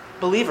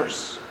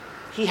believers.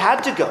 He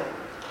had to go.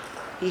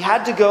 He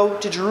had to go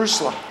to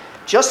Jerusalem.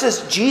 Just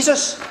as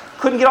Jesus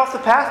couldn't get off the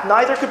path,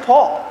 neither could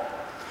Paul.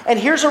 And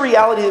here's a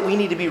reality that we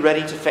need to be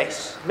ready to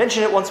face. I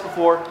mentioned it once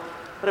before,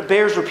 but it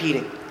bears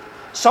repeating.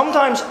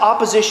 Sometimes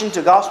opposition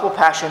to gospel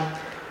passion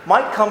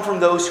might come from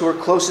those who are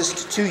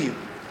closest to you,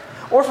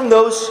 or from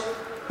those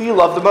who you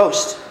love the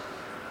most.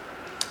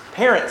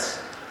 Parents,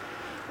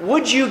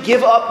 would you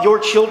give up your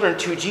children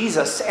to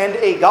Jesus and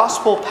a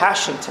gospel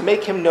passion to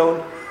make him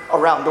known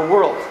around the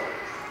world?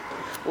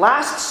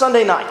 Last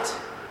Sunday night,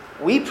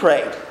 we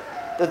prayed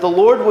that the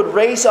Lord would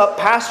raise up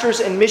pastors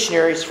and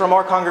missionaries from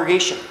our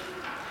congregation.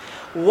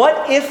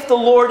 What if the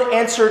Lord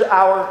answered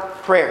our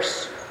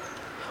prayers?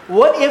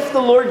 What if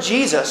the Lord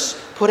Jesus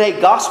put a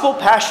gospel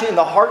passion in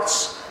the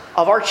hearts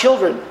of our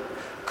children?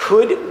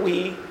 Could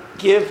we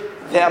give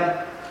them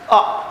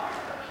up?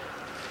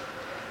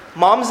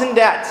 Moms and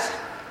dads,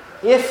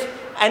 if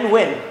and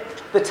when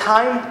the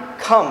time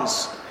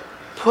comes,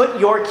 put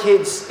your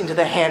kids into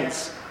the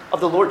hands of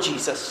the Lord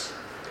Jesus.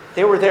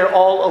 They were there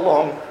all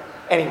along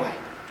anyway.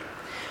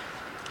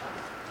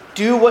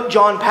 Do what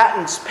John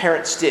Patton's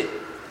parents did.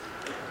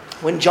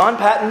 When John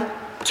Patton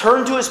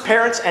turned to his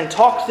parents and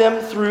talked them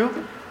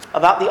through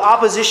about the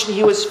opposition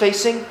he was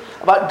facing,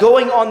 about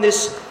going on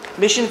this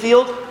mission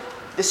field,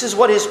 this is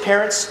what his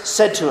parents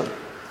said to him.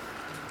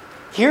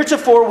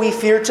 "Heretofore we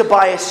feared to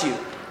bias you,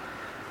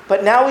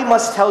 but now we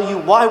must tell you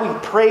why we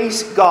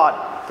praise God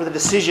for the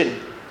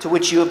decision to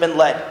which you have been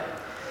led.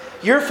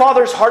 Your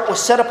father's heart was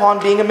set upon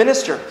being a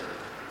minister,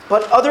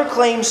 but other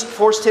claims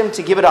forced him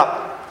to give it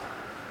up.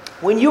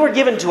 When you were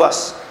given to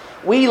us,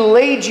 we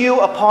laid you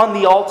upon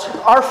the altar,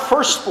 our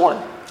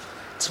firstborn,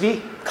 to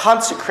be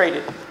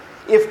consecrated,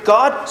 if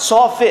God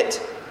saw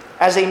fit,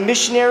 as a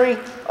missionary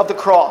of the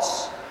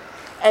cross.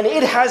 And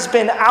it has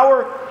been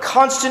our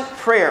constant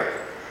prayer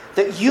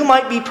that you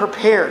might be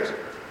prepared,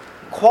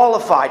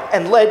 qualified,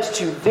 and led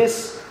to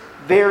this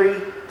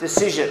very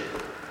decision.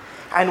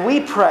 And we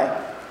pray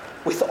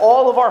with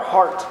all of our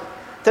heart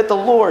that the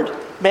Lord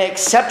may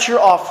accept your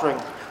offering,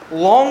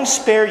 long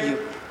spare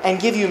you, and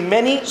give you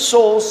many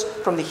souls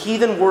from the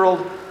heathen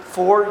world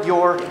for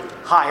your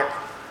hire.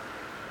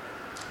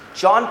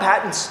 John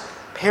Patton's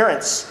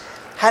parents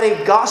had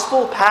a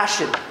gospel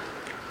passion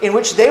in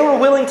which they were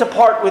willing to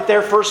part with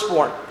their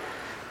firstborn.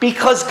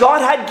 Because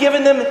God had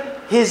given them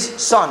his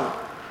son,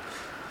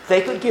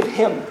 they could give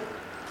him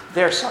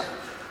their son.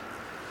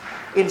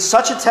 In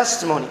such a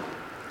testimony,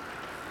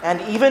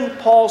 and even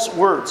Paul's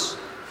words,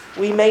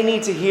 we may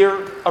need to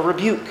hear a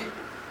rebuke.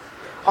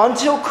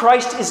 Until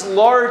Christ is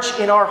large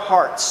in our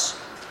hearts,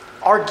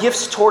 our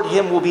gifts toward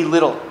him will be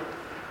little.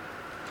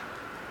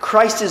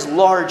 Christ is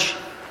large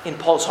in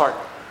Paul's heart.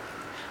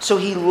 So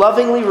he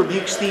lovingly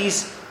rebukes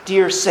these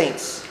dear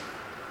saints,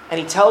 and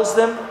he tells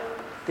them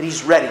that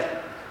he's ready.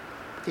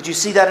 Did you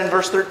see that in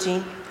verse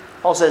 13?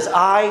 Paul says,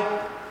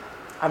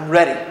 I'm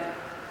ready.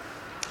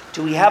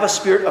 Do we have a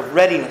spirit of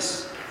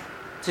readiness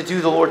to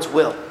do the Lord's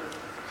will?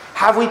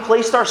 Have we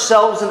placed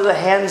ourselves into the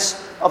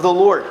hands of the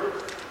Lord?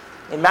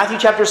 In Matthew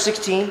chapter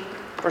 16,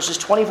 verses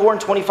 24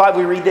 and 25,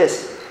 we read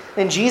this.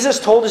 Then Jesus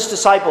told his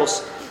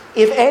disciples,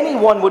 if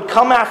anyone would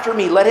come after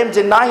me, let him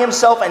deny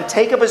himself and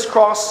take up his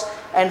cross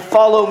and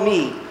follow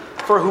me.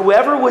 For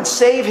whoever would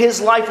save his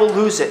life will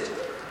lose it.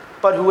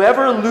 But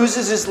whoever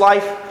loses his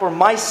life for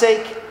my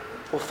sake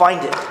will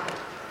find it.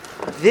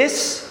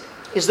 This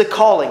is the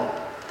calling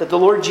that the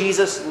Lord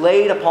Jesus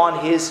laid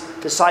upon his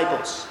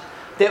disciples,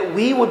 that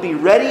we would be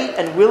ready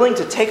and willing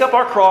to take up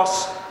our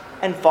cross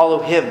and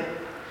follow him.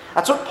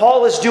 That's what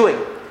Paul is doing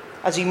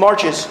as he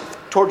marches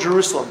toward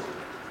Jerusalem.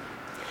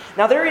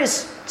 Now there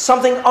is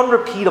something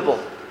unrepeatable,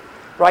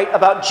 right,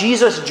 about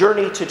Jesus'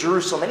 journey to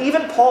Jerusalem, and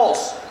even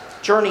Paul's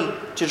journey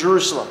to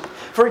Jerusalem.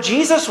 For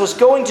Jesus was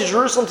going to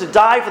Jerusalem to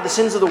die for the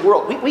sins of the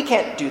world. We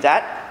can't do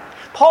that.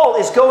 Paul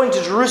is going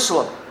to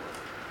Jerusalem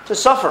to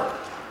suffer,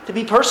 to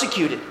be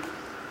persecuted,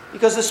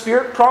 because the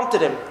Spirit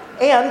prompted him.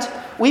 And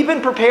we've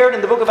been prepared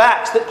in the book of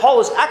Acts that Paul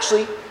is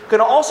actually going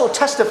to also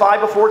testify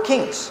before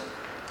kings.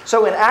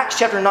 So in Acts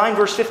chapter 9,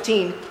 verse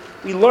 15,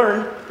 we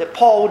learn that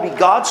Paul would be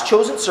God's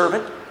chosen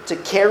servant to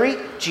carry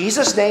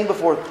Jesus' name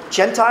before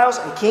Gentiles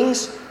and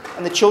kings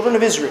and the children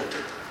of Israel.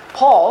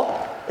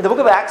 Paul, in the book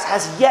of Acts,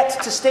 has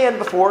yet to stand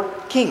before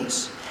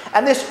kings.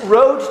 And this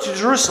road to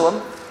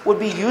Jerusalem would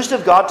be used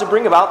of God to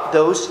bring about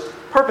those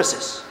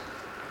purposes.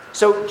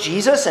 So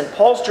Jesus and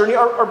Paul's journey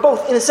are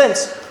both, in a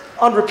sense,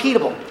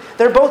 unrepeatable.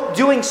 They're both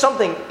doing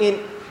something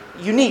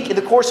unique in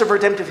the course of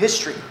redemptive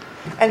history.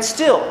 And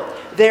still,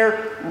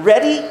 their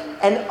ready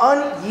and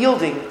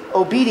unyielding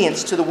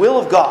obedience to the will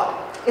of God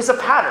is a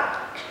pattern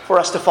for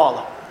us to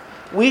follow.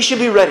 We should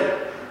be ready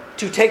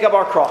to take up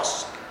our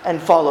cross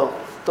and follow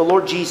the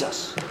Lord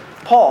Jesus.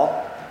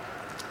 Paul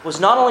was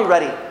not only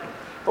ready,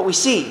 but we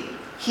see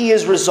he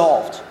is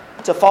resolved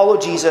to follow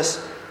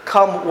Jesus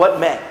come what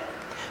may.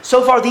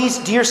 So far, these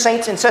dear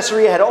saints in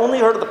Caesarea had only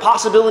heard of the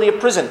possibility of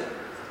prison.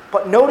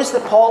 But notice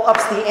that Paul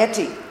ups the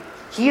ante.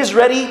 He is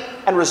ready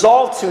and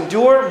resolved to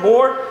endure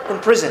more than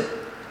prison.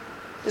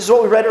 This is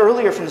what we read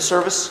earlier from the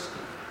service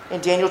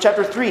in Daniel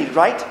chapter 3,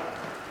 right?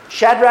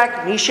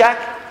 Shadrach, Meshach,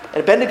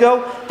 and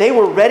Abednego, they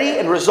were ready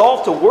and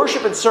resolved to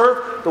worship and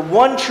serve the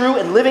one true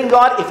and living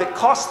God if it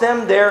cost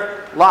them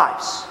their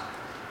lives.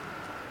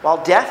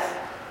 While death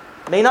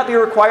may not be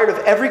required of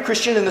every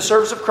Christian in the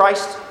service of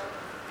Christ,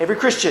 every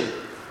Christian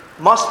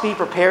must be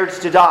prepared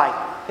to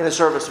die in the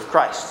service of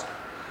Christ.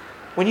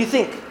 When you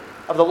think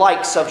of the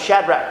likes of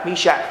Shadrach,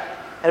 Meshach,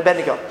 and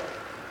Abednego,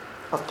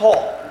 of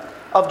Paul,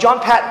 of John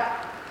Patton,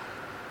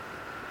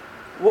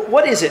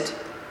 what is it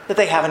that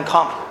they have in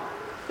common?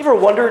 You ever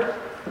wondered,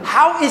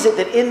 how is it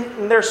that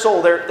in their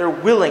soul they're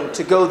willing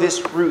to go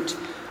this route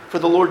for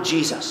the Lord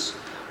Jesus?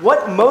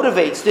 What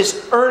motivates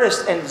this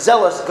earnest and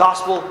zealous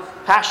gospel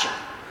passion?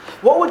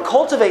 What would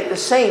cultivate the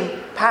same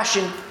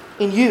passion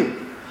in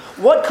you?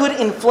 What could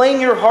inflame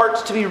your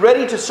heart to be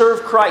ready to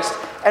serve Christ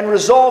and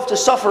resolve to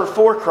suffer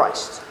for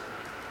Christ?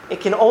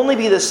 It can only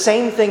be the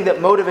same thing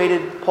that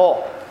motivated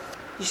Paul.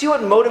 You see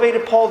what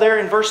motivated Paul there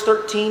in verse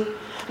 13?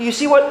 Do you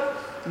see what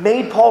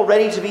made Paul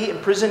ready to be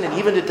imprisoned and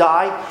even to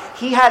die?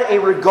 He had a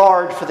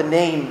regard for the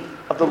name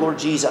of the Lord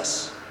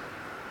Jesus.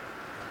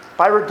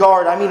 By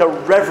regard, I mean a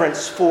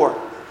reverence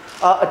for,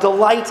 a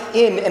delight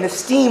in, an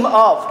esteem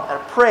of, and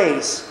a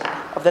praise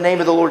of the name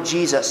of the Lord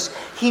Jesus.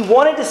 He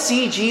wanted to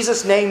see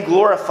Jesus' name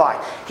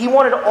glorified. He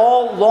wanted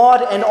all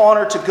laud and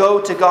honor to go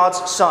to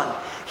God's Son.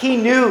 He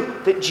knew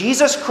that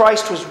Jesus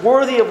Christ was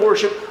worthy of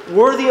worship,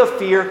 worthy of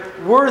fear,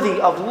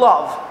 worthy of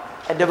love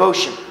and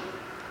devotion.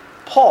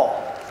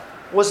 Paul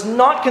was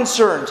not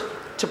concerned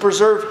to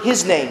preserve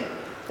his name,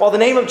 while the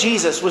name of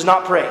Jesus was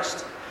not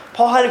praised.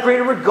 Paul had a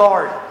greater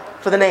regard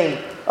for the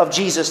name of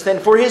Jesus than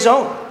for his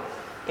own.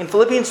 In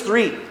Philippians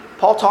 3,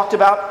 Paul talked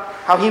about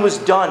how he was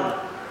done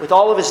with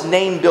all of his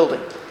name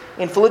building.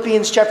 In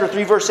Philippians chapter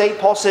 3, verse 8,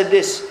 Paul said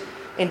this,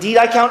 "Indeed,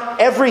 I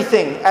count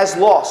everything as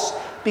loss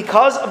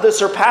because of the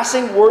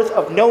surpassing worth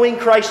of knowing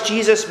Christ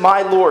Jesus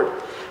my Lord.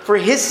 For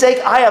his sake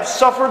I have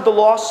suffered the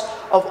loss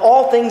of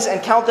all things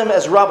and count them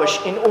as rubbish,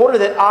 in order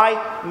that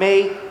I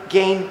may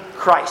gain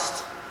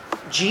Christ.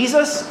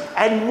 Jesus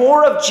and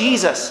more of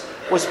Jesus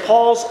was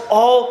Paul's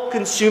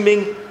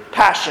all-consuming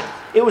passion.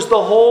 It was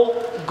the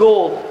whole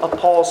goal of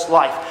Paul's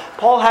life.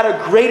 Paul had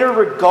a greater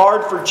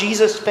regard for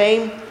Jesus'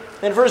 fame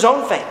than for his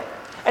own fame.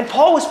 And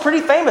Paul was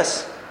pretty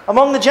famous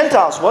among the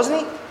Gentiles,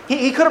 wasn't he?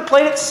 He could have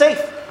played it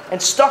safe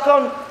and stuck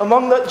on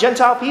among the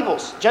Gentile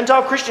peoples,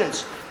 Gentile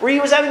Christians, where he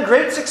was having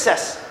great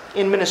success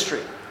in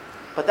ministry.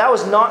 But that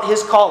was not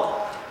his calling.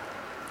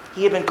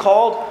 He had been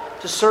called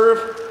to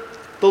serve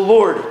the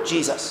Lord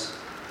Jesus.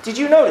 Did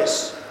you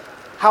notice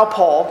how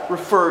Paul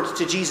referred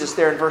to Jesus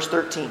there in verse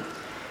 13?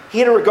 He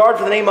had a regard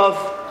for the name of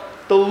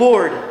the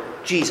Lord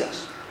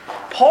Jesus.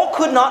 Paul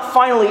could not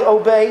finally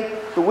obey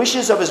the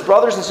wishes of his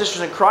brothers and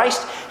sisters in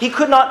Christ. He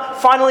could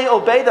not finally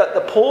obey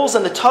the pulls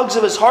and the tugs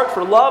of his heart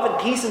for love and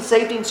peace and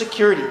safety and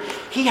security.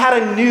 He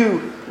had a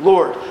new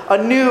Lord,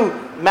 a new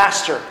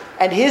Master,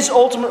 and his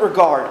ultimate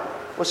regard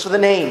was for the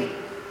name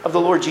of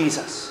the Lord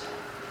Jesus.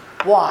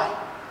 Why?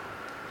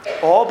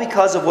 All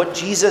because of what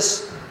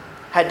Jesus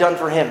had done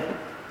for him.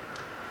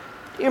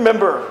 Do you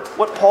remember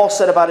what Paul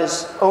said about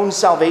his own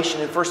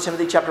salvation in 1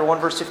 Timothy chapter 1,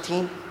 verse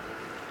 15?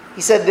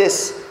 He said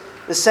this,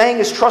 "The saying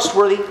is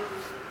trustworthy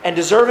and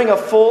deserving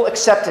of full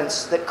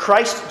acceptance, that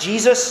Christ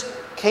Jesus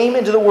came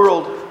into the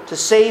world to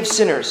save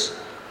sinners,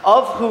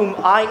 of whom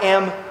I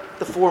am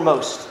the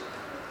foremost."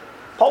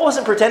 Paul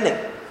wasn't pretending.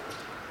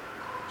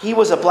 He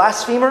was a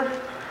blasphemer,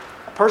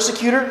 a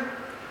persecutor,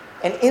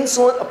 an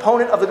insolent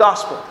opponent of the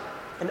gospel,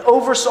 and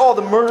oversaw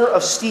the murder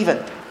of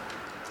Stephen.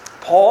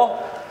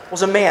 Paul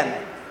was a man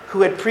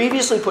who had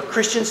previously put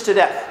Christians to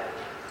death,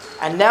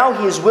 and now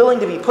he is willing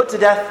to be put to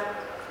death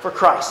for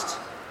Christ.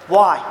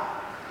 Why?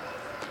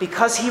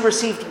 Because he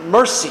received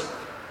mercy,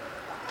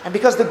 and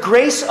because the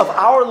grace of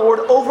our Lord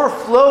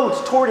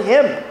overflowed toward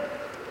him.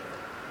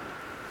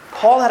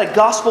 Paul had a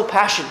gospel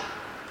passion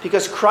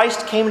because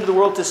Christ came into the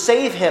world to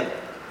save him,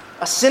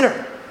 a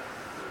sinner.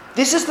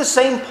 This is the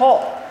same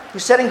Paul who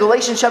said in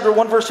Galatians chapter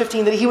 1, verse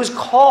 15 that he was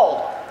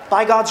called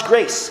by God's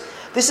grace.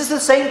 This is the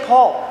same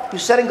Paul who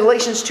said in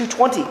Galatians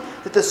 2:20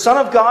 that the Son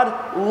of God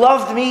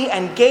loved me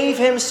and gave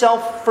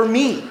himself for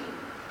me.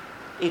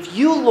 If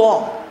you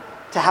long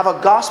to have a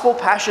gospel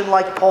passion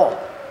like Paul,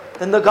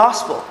 then the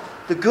gospel,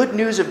 the good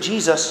news of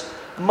Jesus,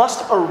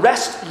 must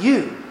arrest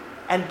you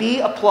and be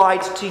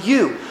applied to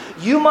you.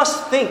 You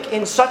must think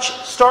in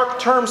such stark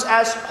terms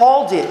as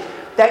Paul did,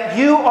 that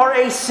you are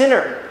a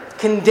sinner,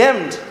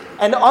 condemned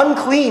and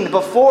unclean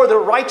before the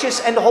righteous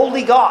and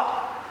holy God,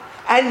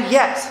 and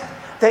yet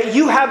that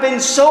you have been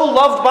so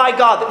loved by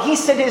God that he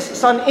sent his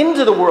Son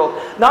into the world,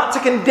 not to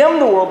condemn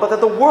the world, but that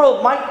the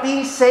world might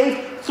be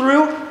saved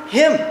through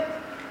him.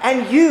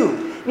 And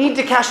you need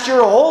to cast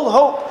your whole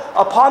hope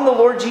upon the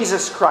Lord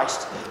Jesus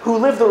Christ, who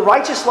lived the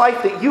righteous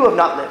life that you have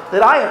not lived,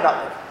 that I have not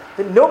lived,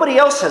 that nobody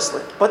else has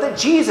lived, but that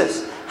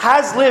Jesus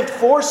has lived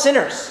for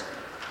sinners.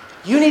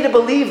 You need to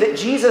believe that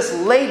Jesus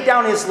laid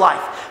down his life,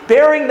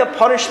 bearing the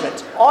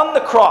punishment on the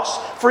cross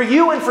for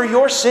you and for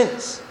your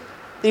sins.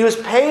 That he was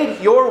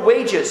paid your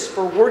wages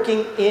for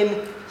working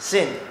in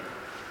sin.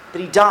 That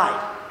he died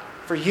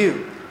for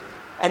you.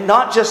 And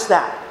not just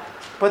that,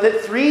 but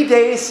that 3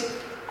 days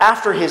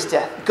after his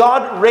death,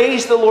 God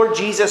raised the Lord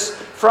Jesus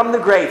from the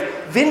grave,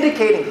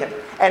 vindicating him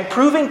and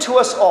proving to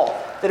us all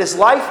that his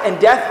life and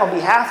death on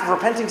behalf of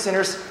repenting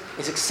sinners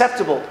is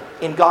acceptable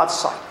in God's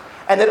sight.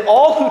 And that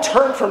all who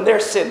turn from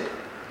their sin,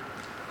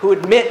 who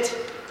admit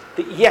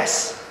that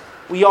yes,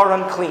 we are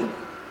unclean,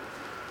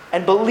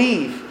 and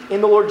believe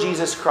in the Lord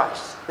Jesus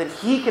Christ, that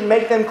he can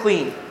make them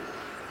clean,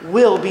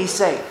 will be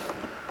saved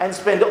and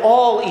spend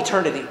all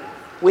eternity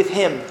with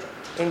him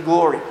in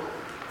glory.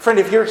 Friend,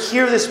 if you're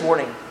here this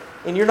morning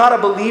and you're not a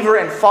believer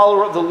and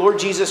follower of the Lord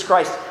Jesus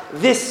Christ,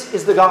 this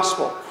is the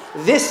gospel.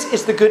 This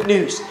is the good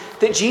news,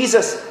 that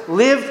Jesus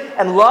lived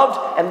and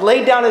loved and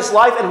laid down his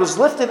life and was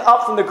lifted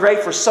up from the grave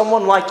for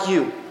someone like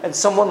you and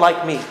someone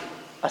like me,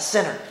 a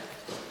sinner.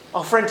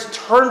 Oh, friends,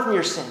 turn from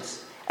your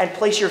sins and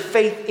place your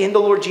faith in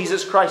the Lord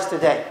Jesus Christ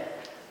today.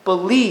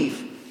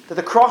 Believe that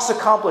the cross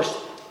accomplished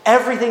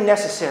everything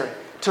necessary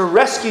to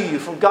rescue you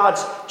from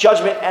God's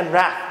judgment and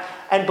wrath.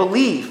 And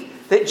believe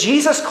that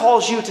Jesus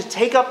calls you to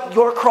take up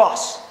your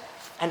cross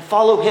and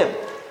follow him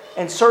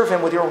and serve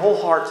him with your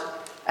whole heart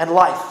and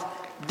life.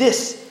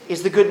 This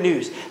is the good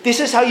news. This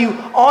is how you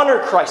honor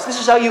Christ. This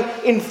is how you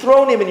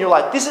enthrone him in your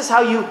life. This is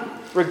how you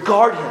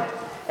regard him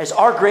as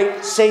our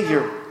great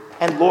Savior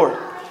and Lord.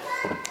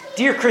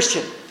 Dear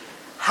Christian,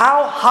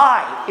 how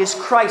high is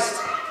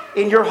Christ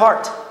in your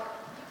heart?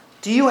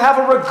 Do you have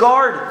a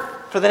regard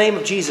for the name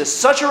of Jesus?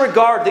 Such a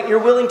regard that you're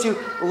willing to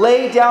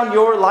lay down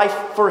your life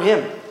for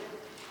him?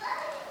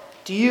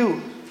 Do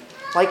you,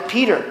 like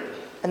Peter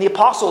and the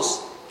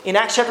apostles in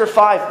Acts chapter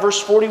 5, verse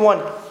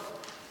 41,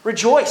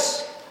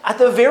 rejoice at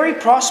the very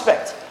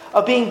prospect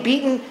of being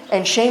beaten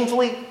and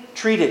shamefully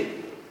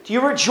treated? Do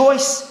you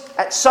rejoice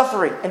at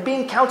suffering and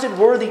being counted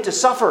worthy to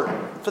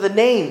suffer for the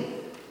name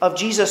of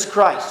Jesus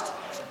Christ.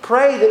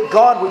 Pray that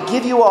God would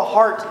give you a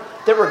heart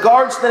that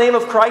regards the name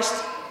of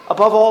Christ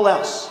above all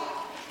else.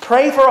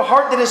 Pray for a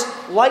heart that is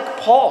like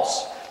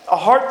Paul's, a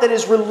heart that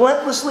is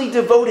relentlessly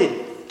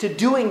devoted to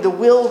doing the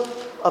will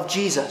of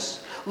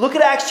Jesus. Look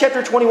at Acts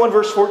chapter 21,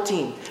 verse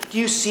 14. Do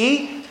you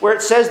see where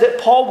it says that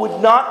Paul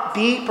would not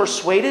be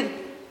persuaded?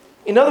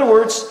 In other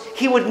words,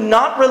 he would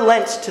not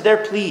relent to their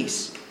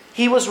pleas.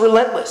 He was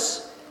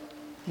relentless.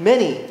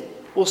 Many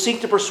will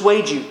seek to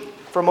persuade you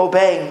from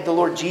obeying the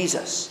Lord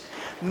Jesus.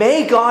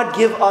 May God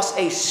give us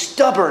a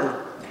stubborn,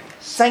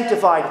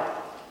 sanctified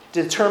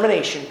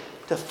determination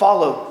to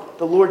follow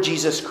the Lord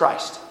Jesus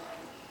Christ.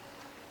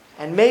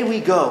 And may we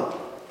go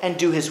and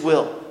do His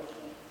will.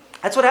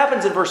 That's what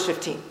happens in verse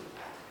 15.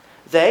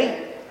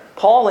 They,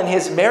 Paul and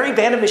his merry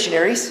band of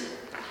missionaries,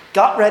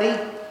 got ready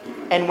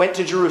and went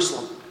to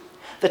Jerusalem.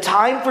 The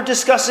time for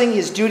discussing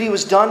his duty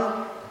was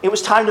done. It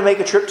was time to make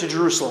a trip to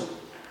Jerusalem.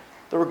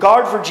 The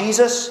regard for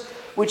Jesus,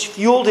 which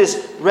fueled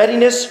his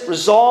readiness,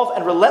 resolve,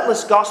 and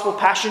relentless gospel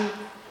passion,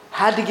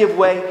 had to give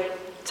way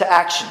to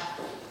action.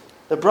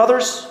 The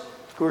brothers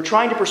who were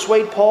trying to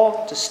persuade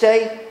Paul to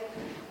stay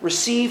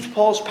received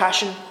Paul's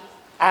passion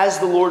as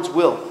the Lord's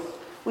will.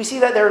 We see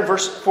that there in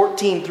verse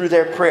 14 through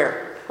their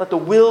prayer. Let the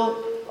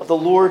will of the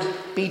Lord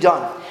be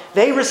done.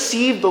 They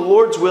received the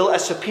Lord's will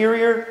as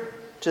superior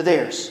to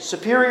theirs,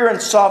 superior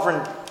and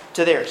sovereign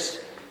to theirs.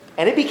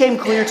 And it became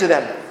clear to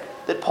them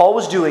that Paul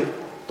was doing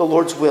the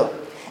Lord's will.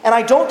 And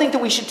I don't think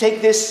that we should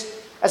take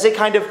this as a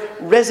kind of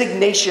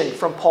resignation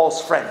from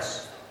Paul's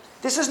friends.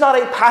 This is not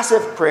a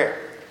passive prayer,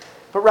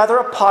 but rather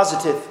a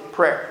positive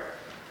prayer.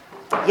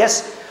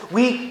 Yes,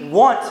 we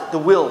want the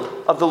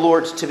will of the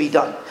Lord to be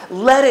done.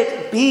 Let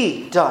it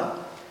be done.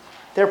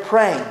 They're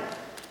praying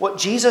what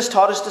Jesus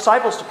taught his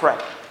disciples to pray.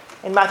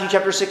 In Matthew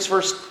chapter 6,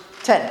 verse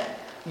 10,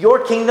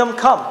 your kingdom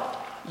come,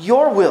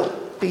 your will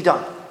be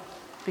done.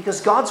 Because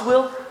God's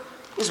will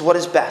is what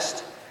is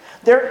best.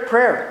 Their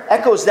prayer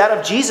echoes that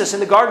of Jesus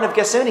in the Garden of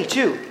Gethsemane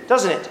too,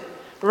 doesn't it?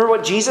 Remember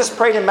what Jesus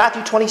prayed in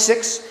Matthew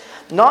 26?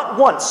 Not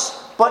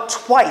once, but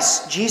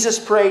twice Jesus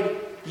prayed,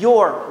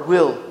 your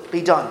will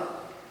be done.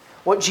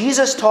 What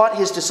Jesus taught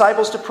his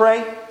disciples to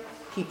pray,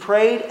 he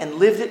prayed and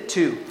lived it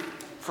too,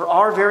 for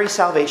our very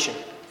salvation.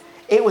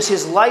 It was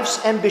his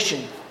life's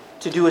ambition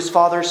to do his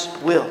Father's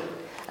will.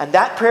 And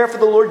that prayer for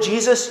the Lord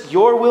Jesus,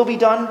 your will be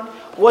done,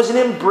 was an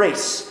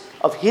embrace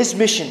of his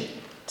mission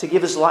to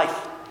give his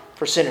life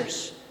for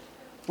sinners.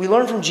 We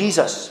learn from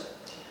Jesus.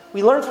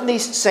 We learn from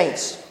these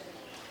saints.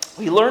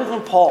 We learn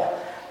from Paul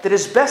that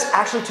it's best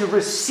actually to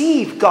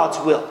receive God's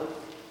will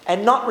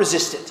and not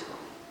resist it.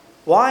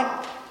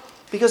 Why?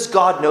 Because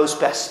God knows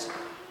best.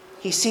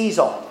 He sees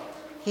all.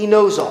 He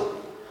knows all.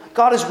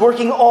 God is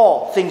working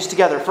all things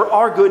together for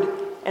our good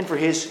and for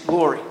his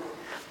glory.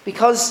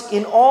 Because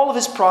in all of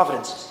his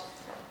providences,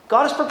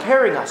 God is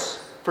preparing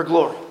us for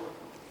glory.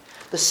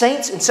 The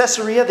saints in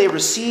Caesarea, they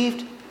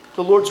received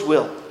the Lord's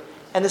will.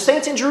 And the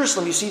saints in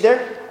Jerusalem, you see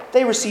there,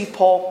 they received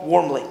Paul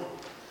warmly.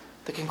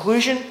 The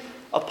conclusion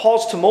of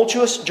Paul's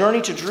tumultuous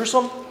journey to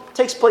Jerusalem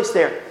takes place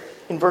there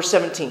in verse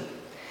 17.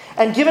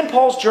 And given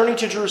Paul's journey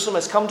to Jerusalem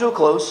has come to a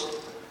close,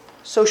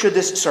 so should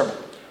this sermon.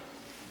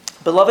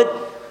 Beloved,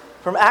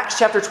 from Acts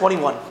chapter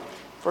 21,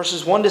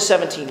 verses 1 to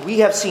 17, we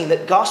have seen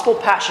that gospel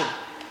passion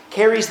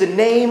carries the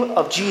name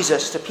of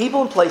Jesus to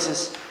people and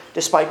places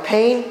despite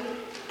pain,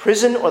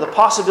 prison, or the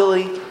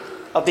possibility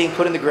of being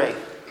put in the grave.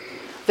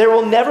 There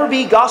will never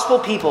be gospel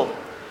people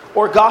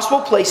or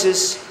gospel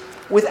places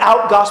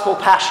without gospel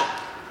passion.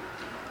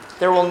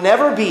 There will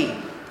never be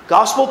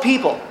gospel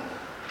people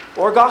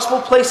or gospel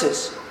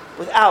places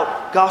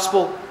without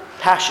gospel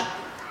passion.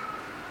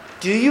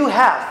 Do you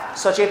have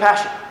such a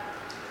passion?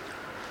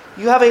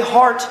 You have a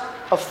heart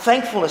of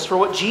thankfulness for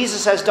what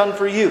Jesus has done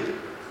for you.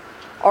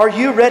 Are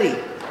you ready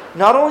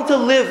not only to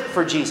live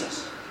for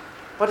Jesus,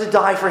 but to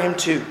die for him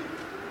too?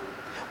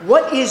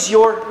 What is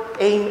your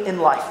aim in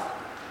life?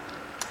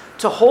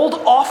 To hold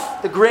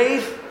off the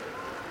grave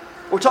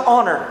or to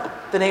honor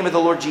the name of the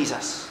Lord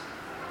Jesus?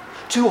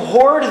 To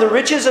hoard the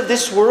riches of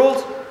this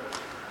world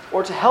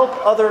or to help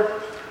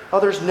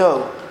others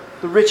know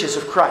the riches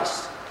of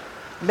Christ?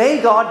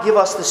 May God give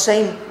us the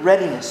same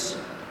readiness,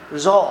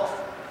 resolve,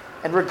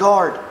 and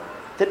regard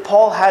that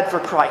Paul had for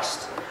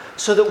Christ,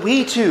 so that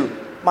we too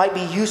might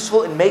be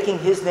useful in making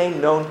his name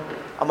known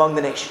among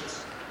the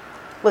nations.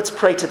 Let's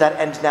pray to that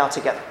end now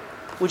together.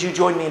 Would you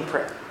join me in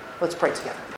prayer? Let's pray together.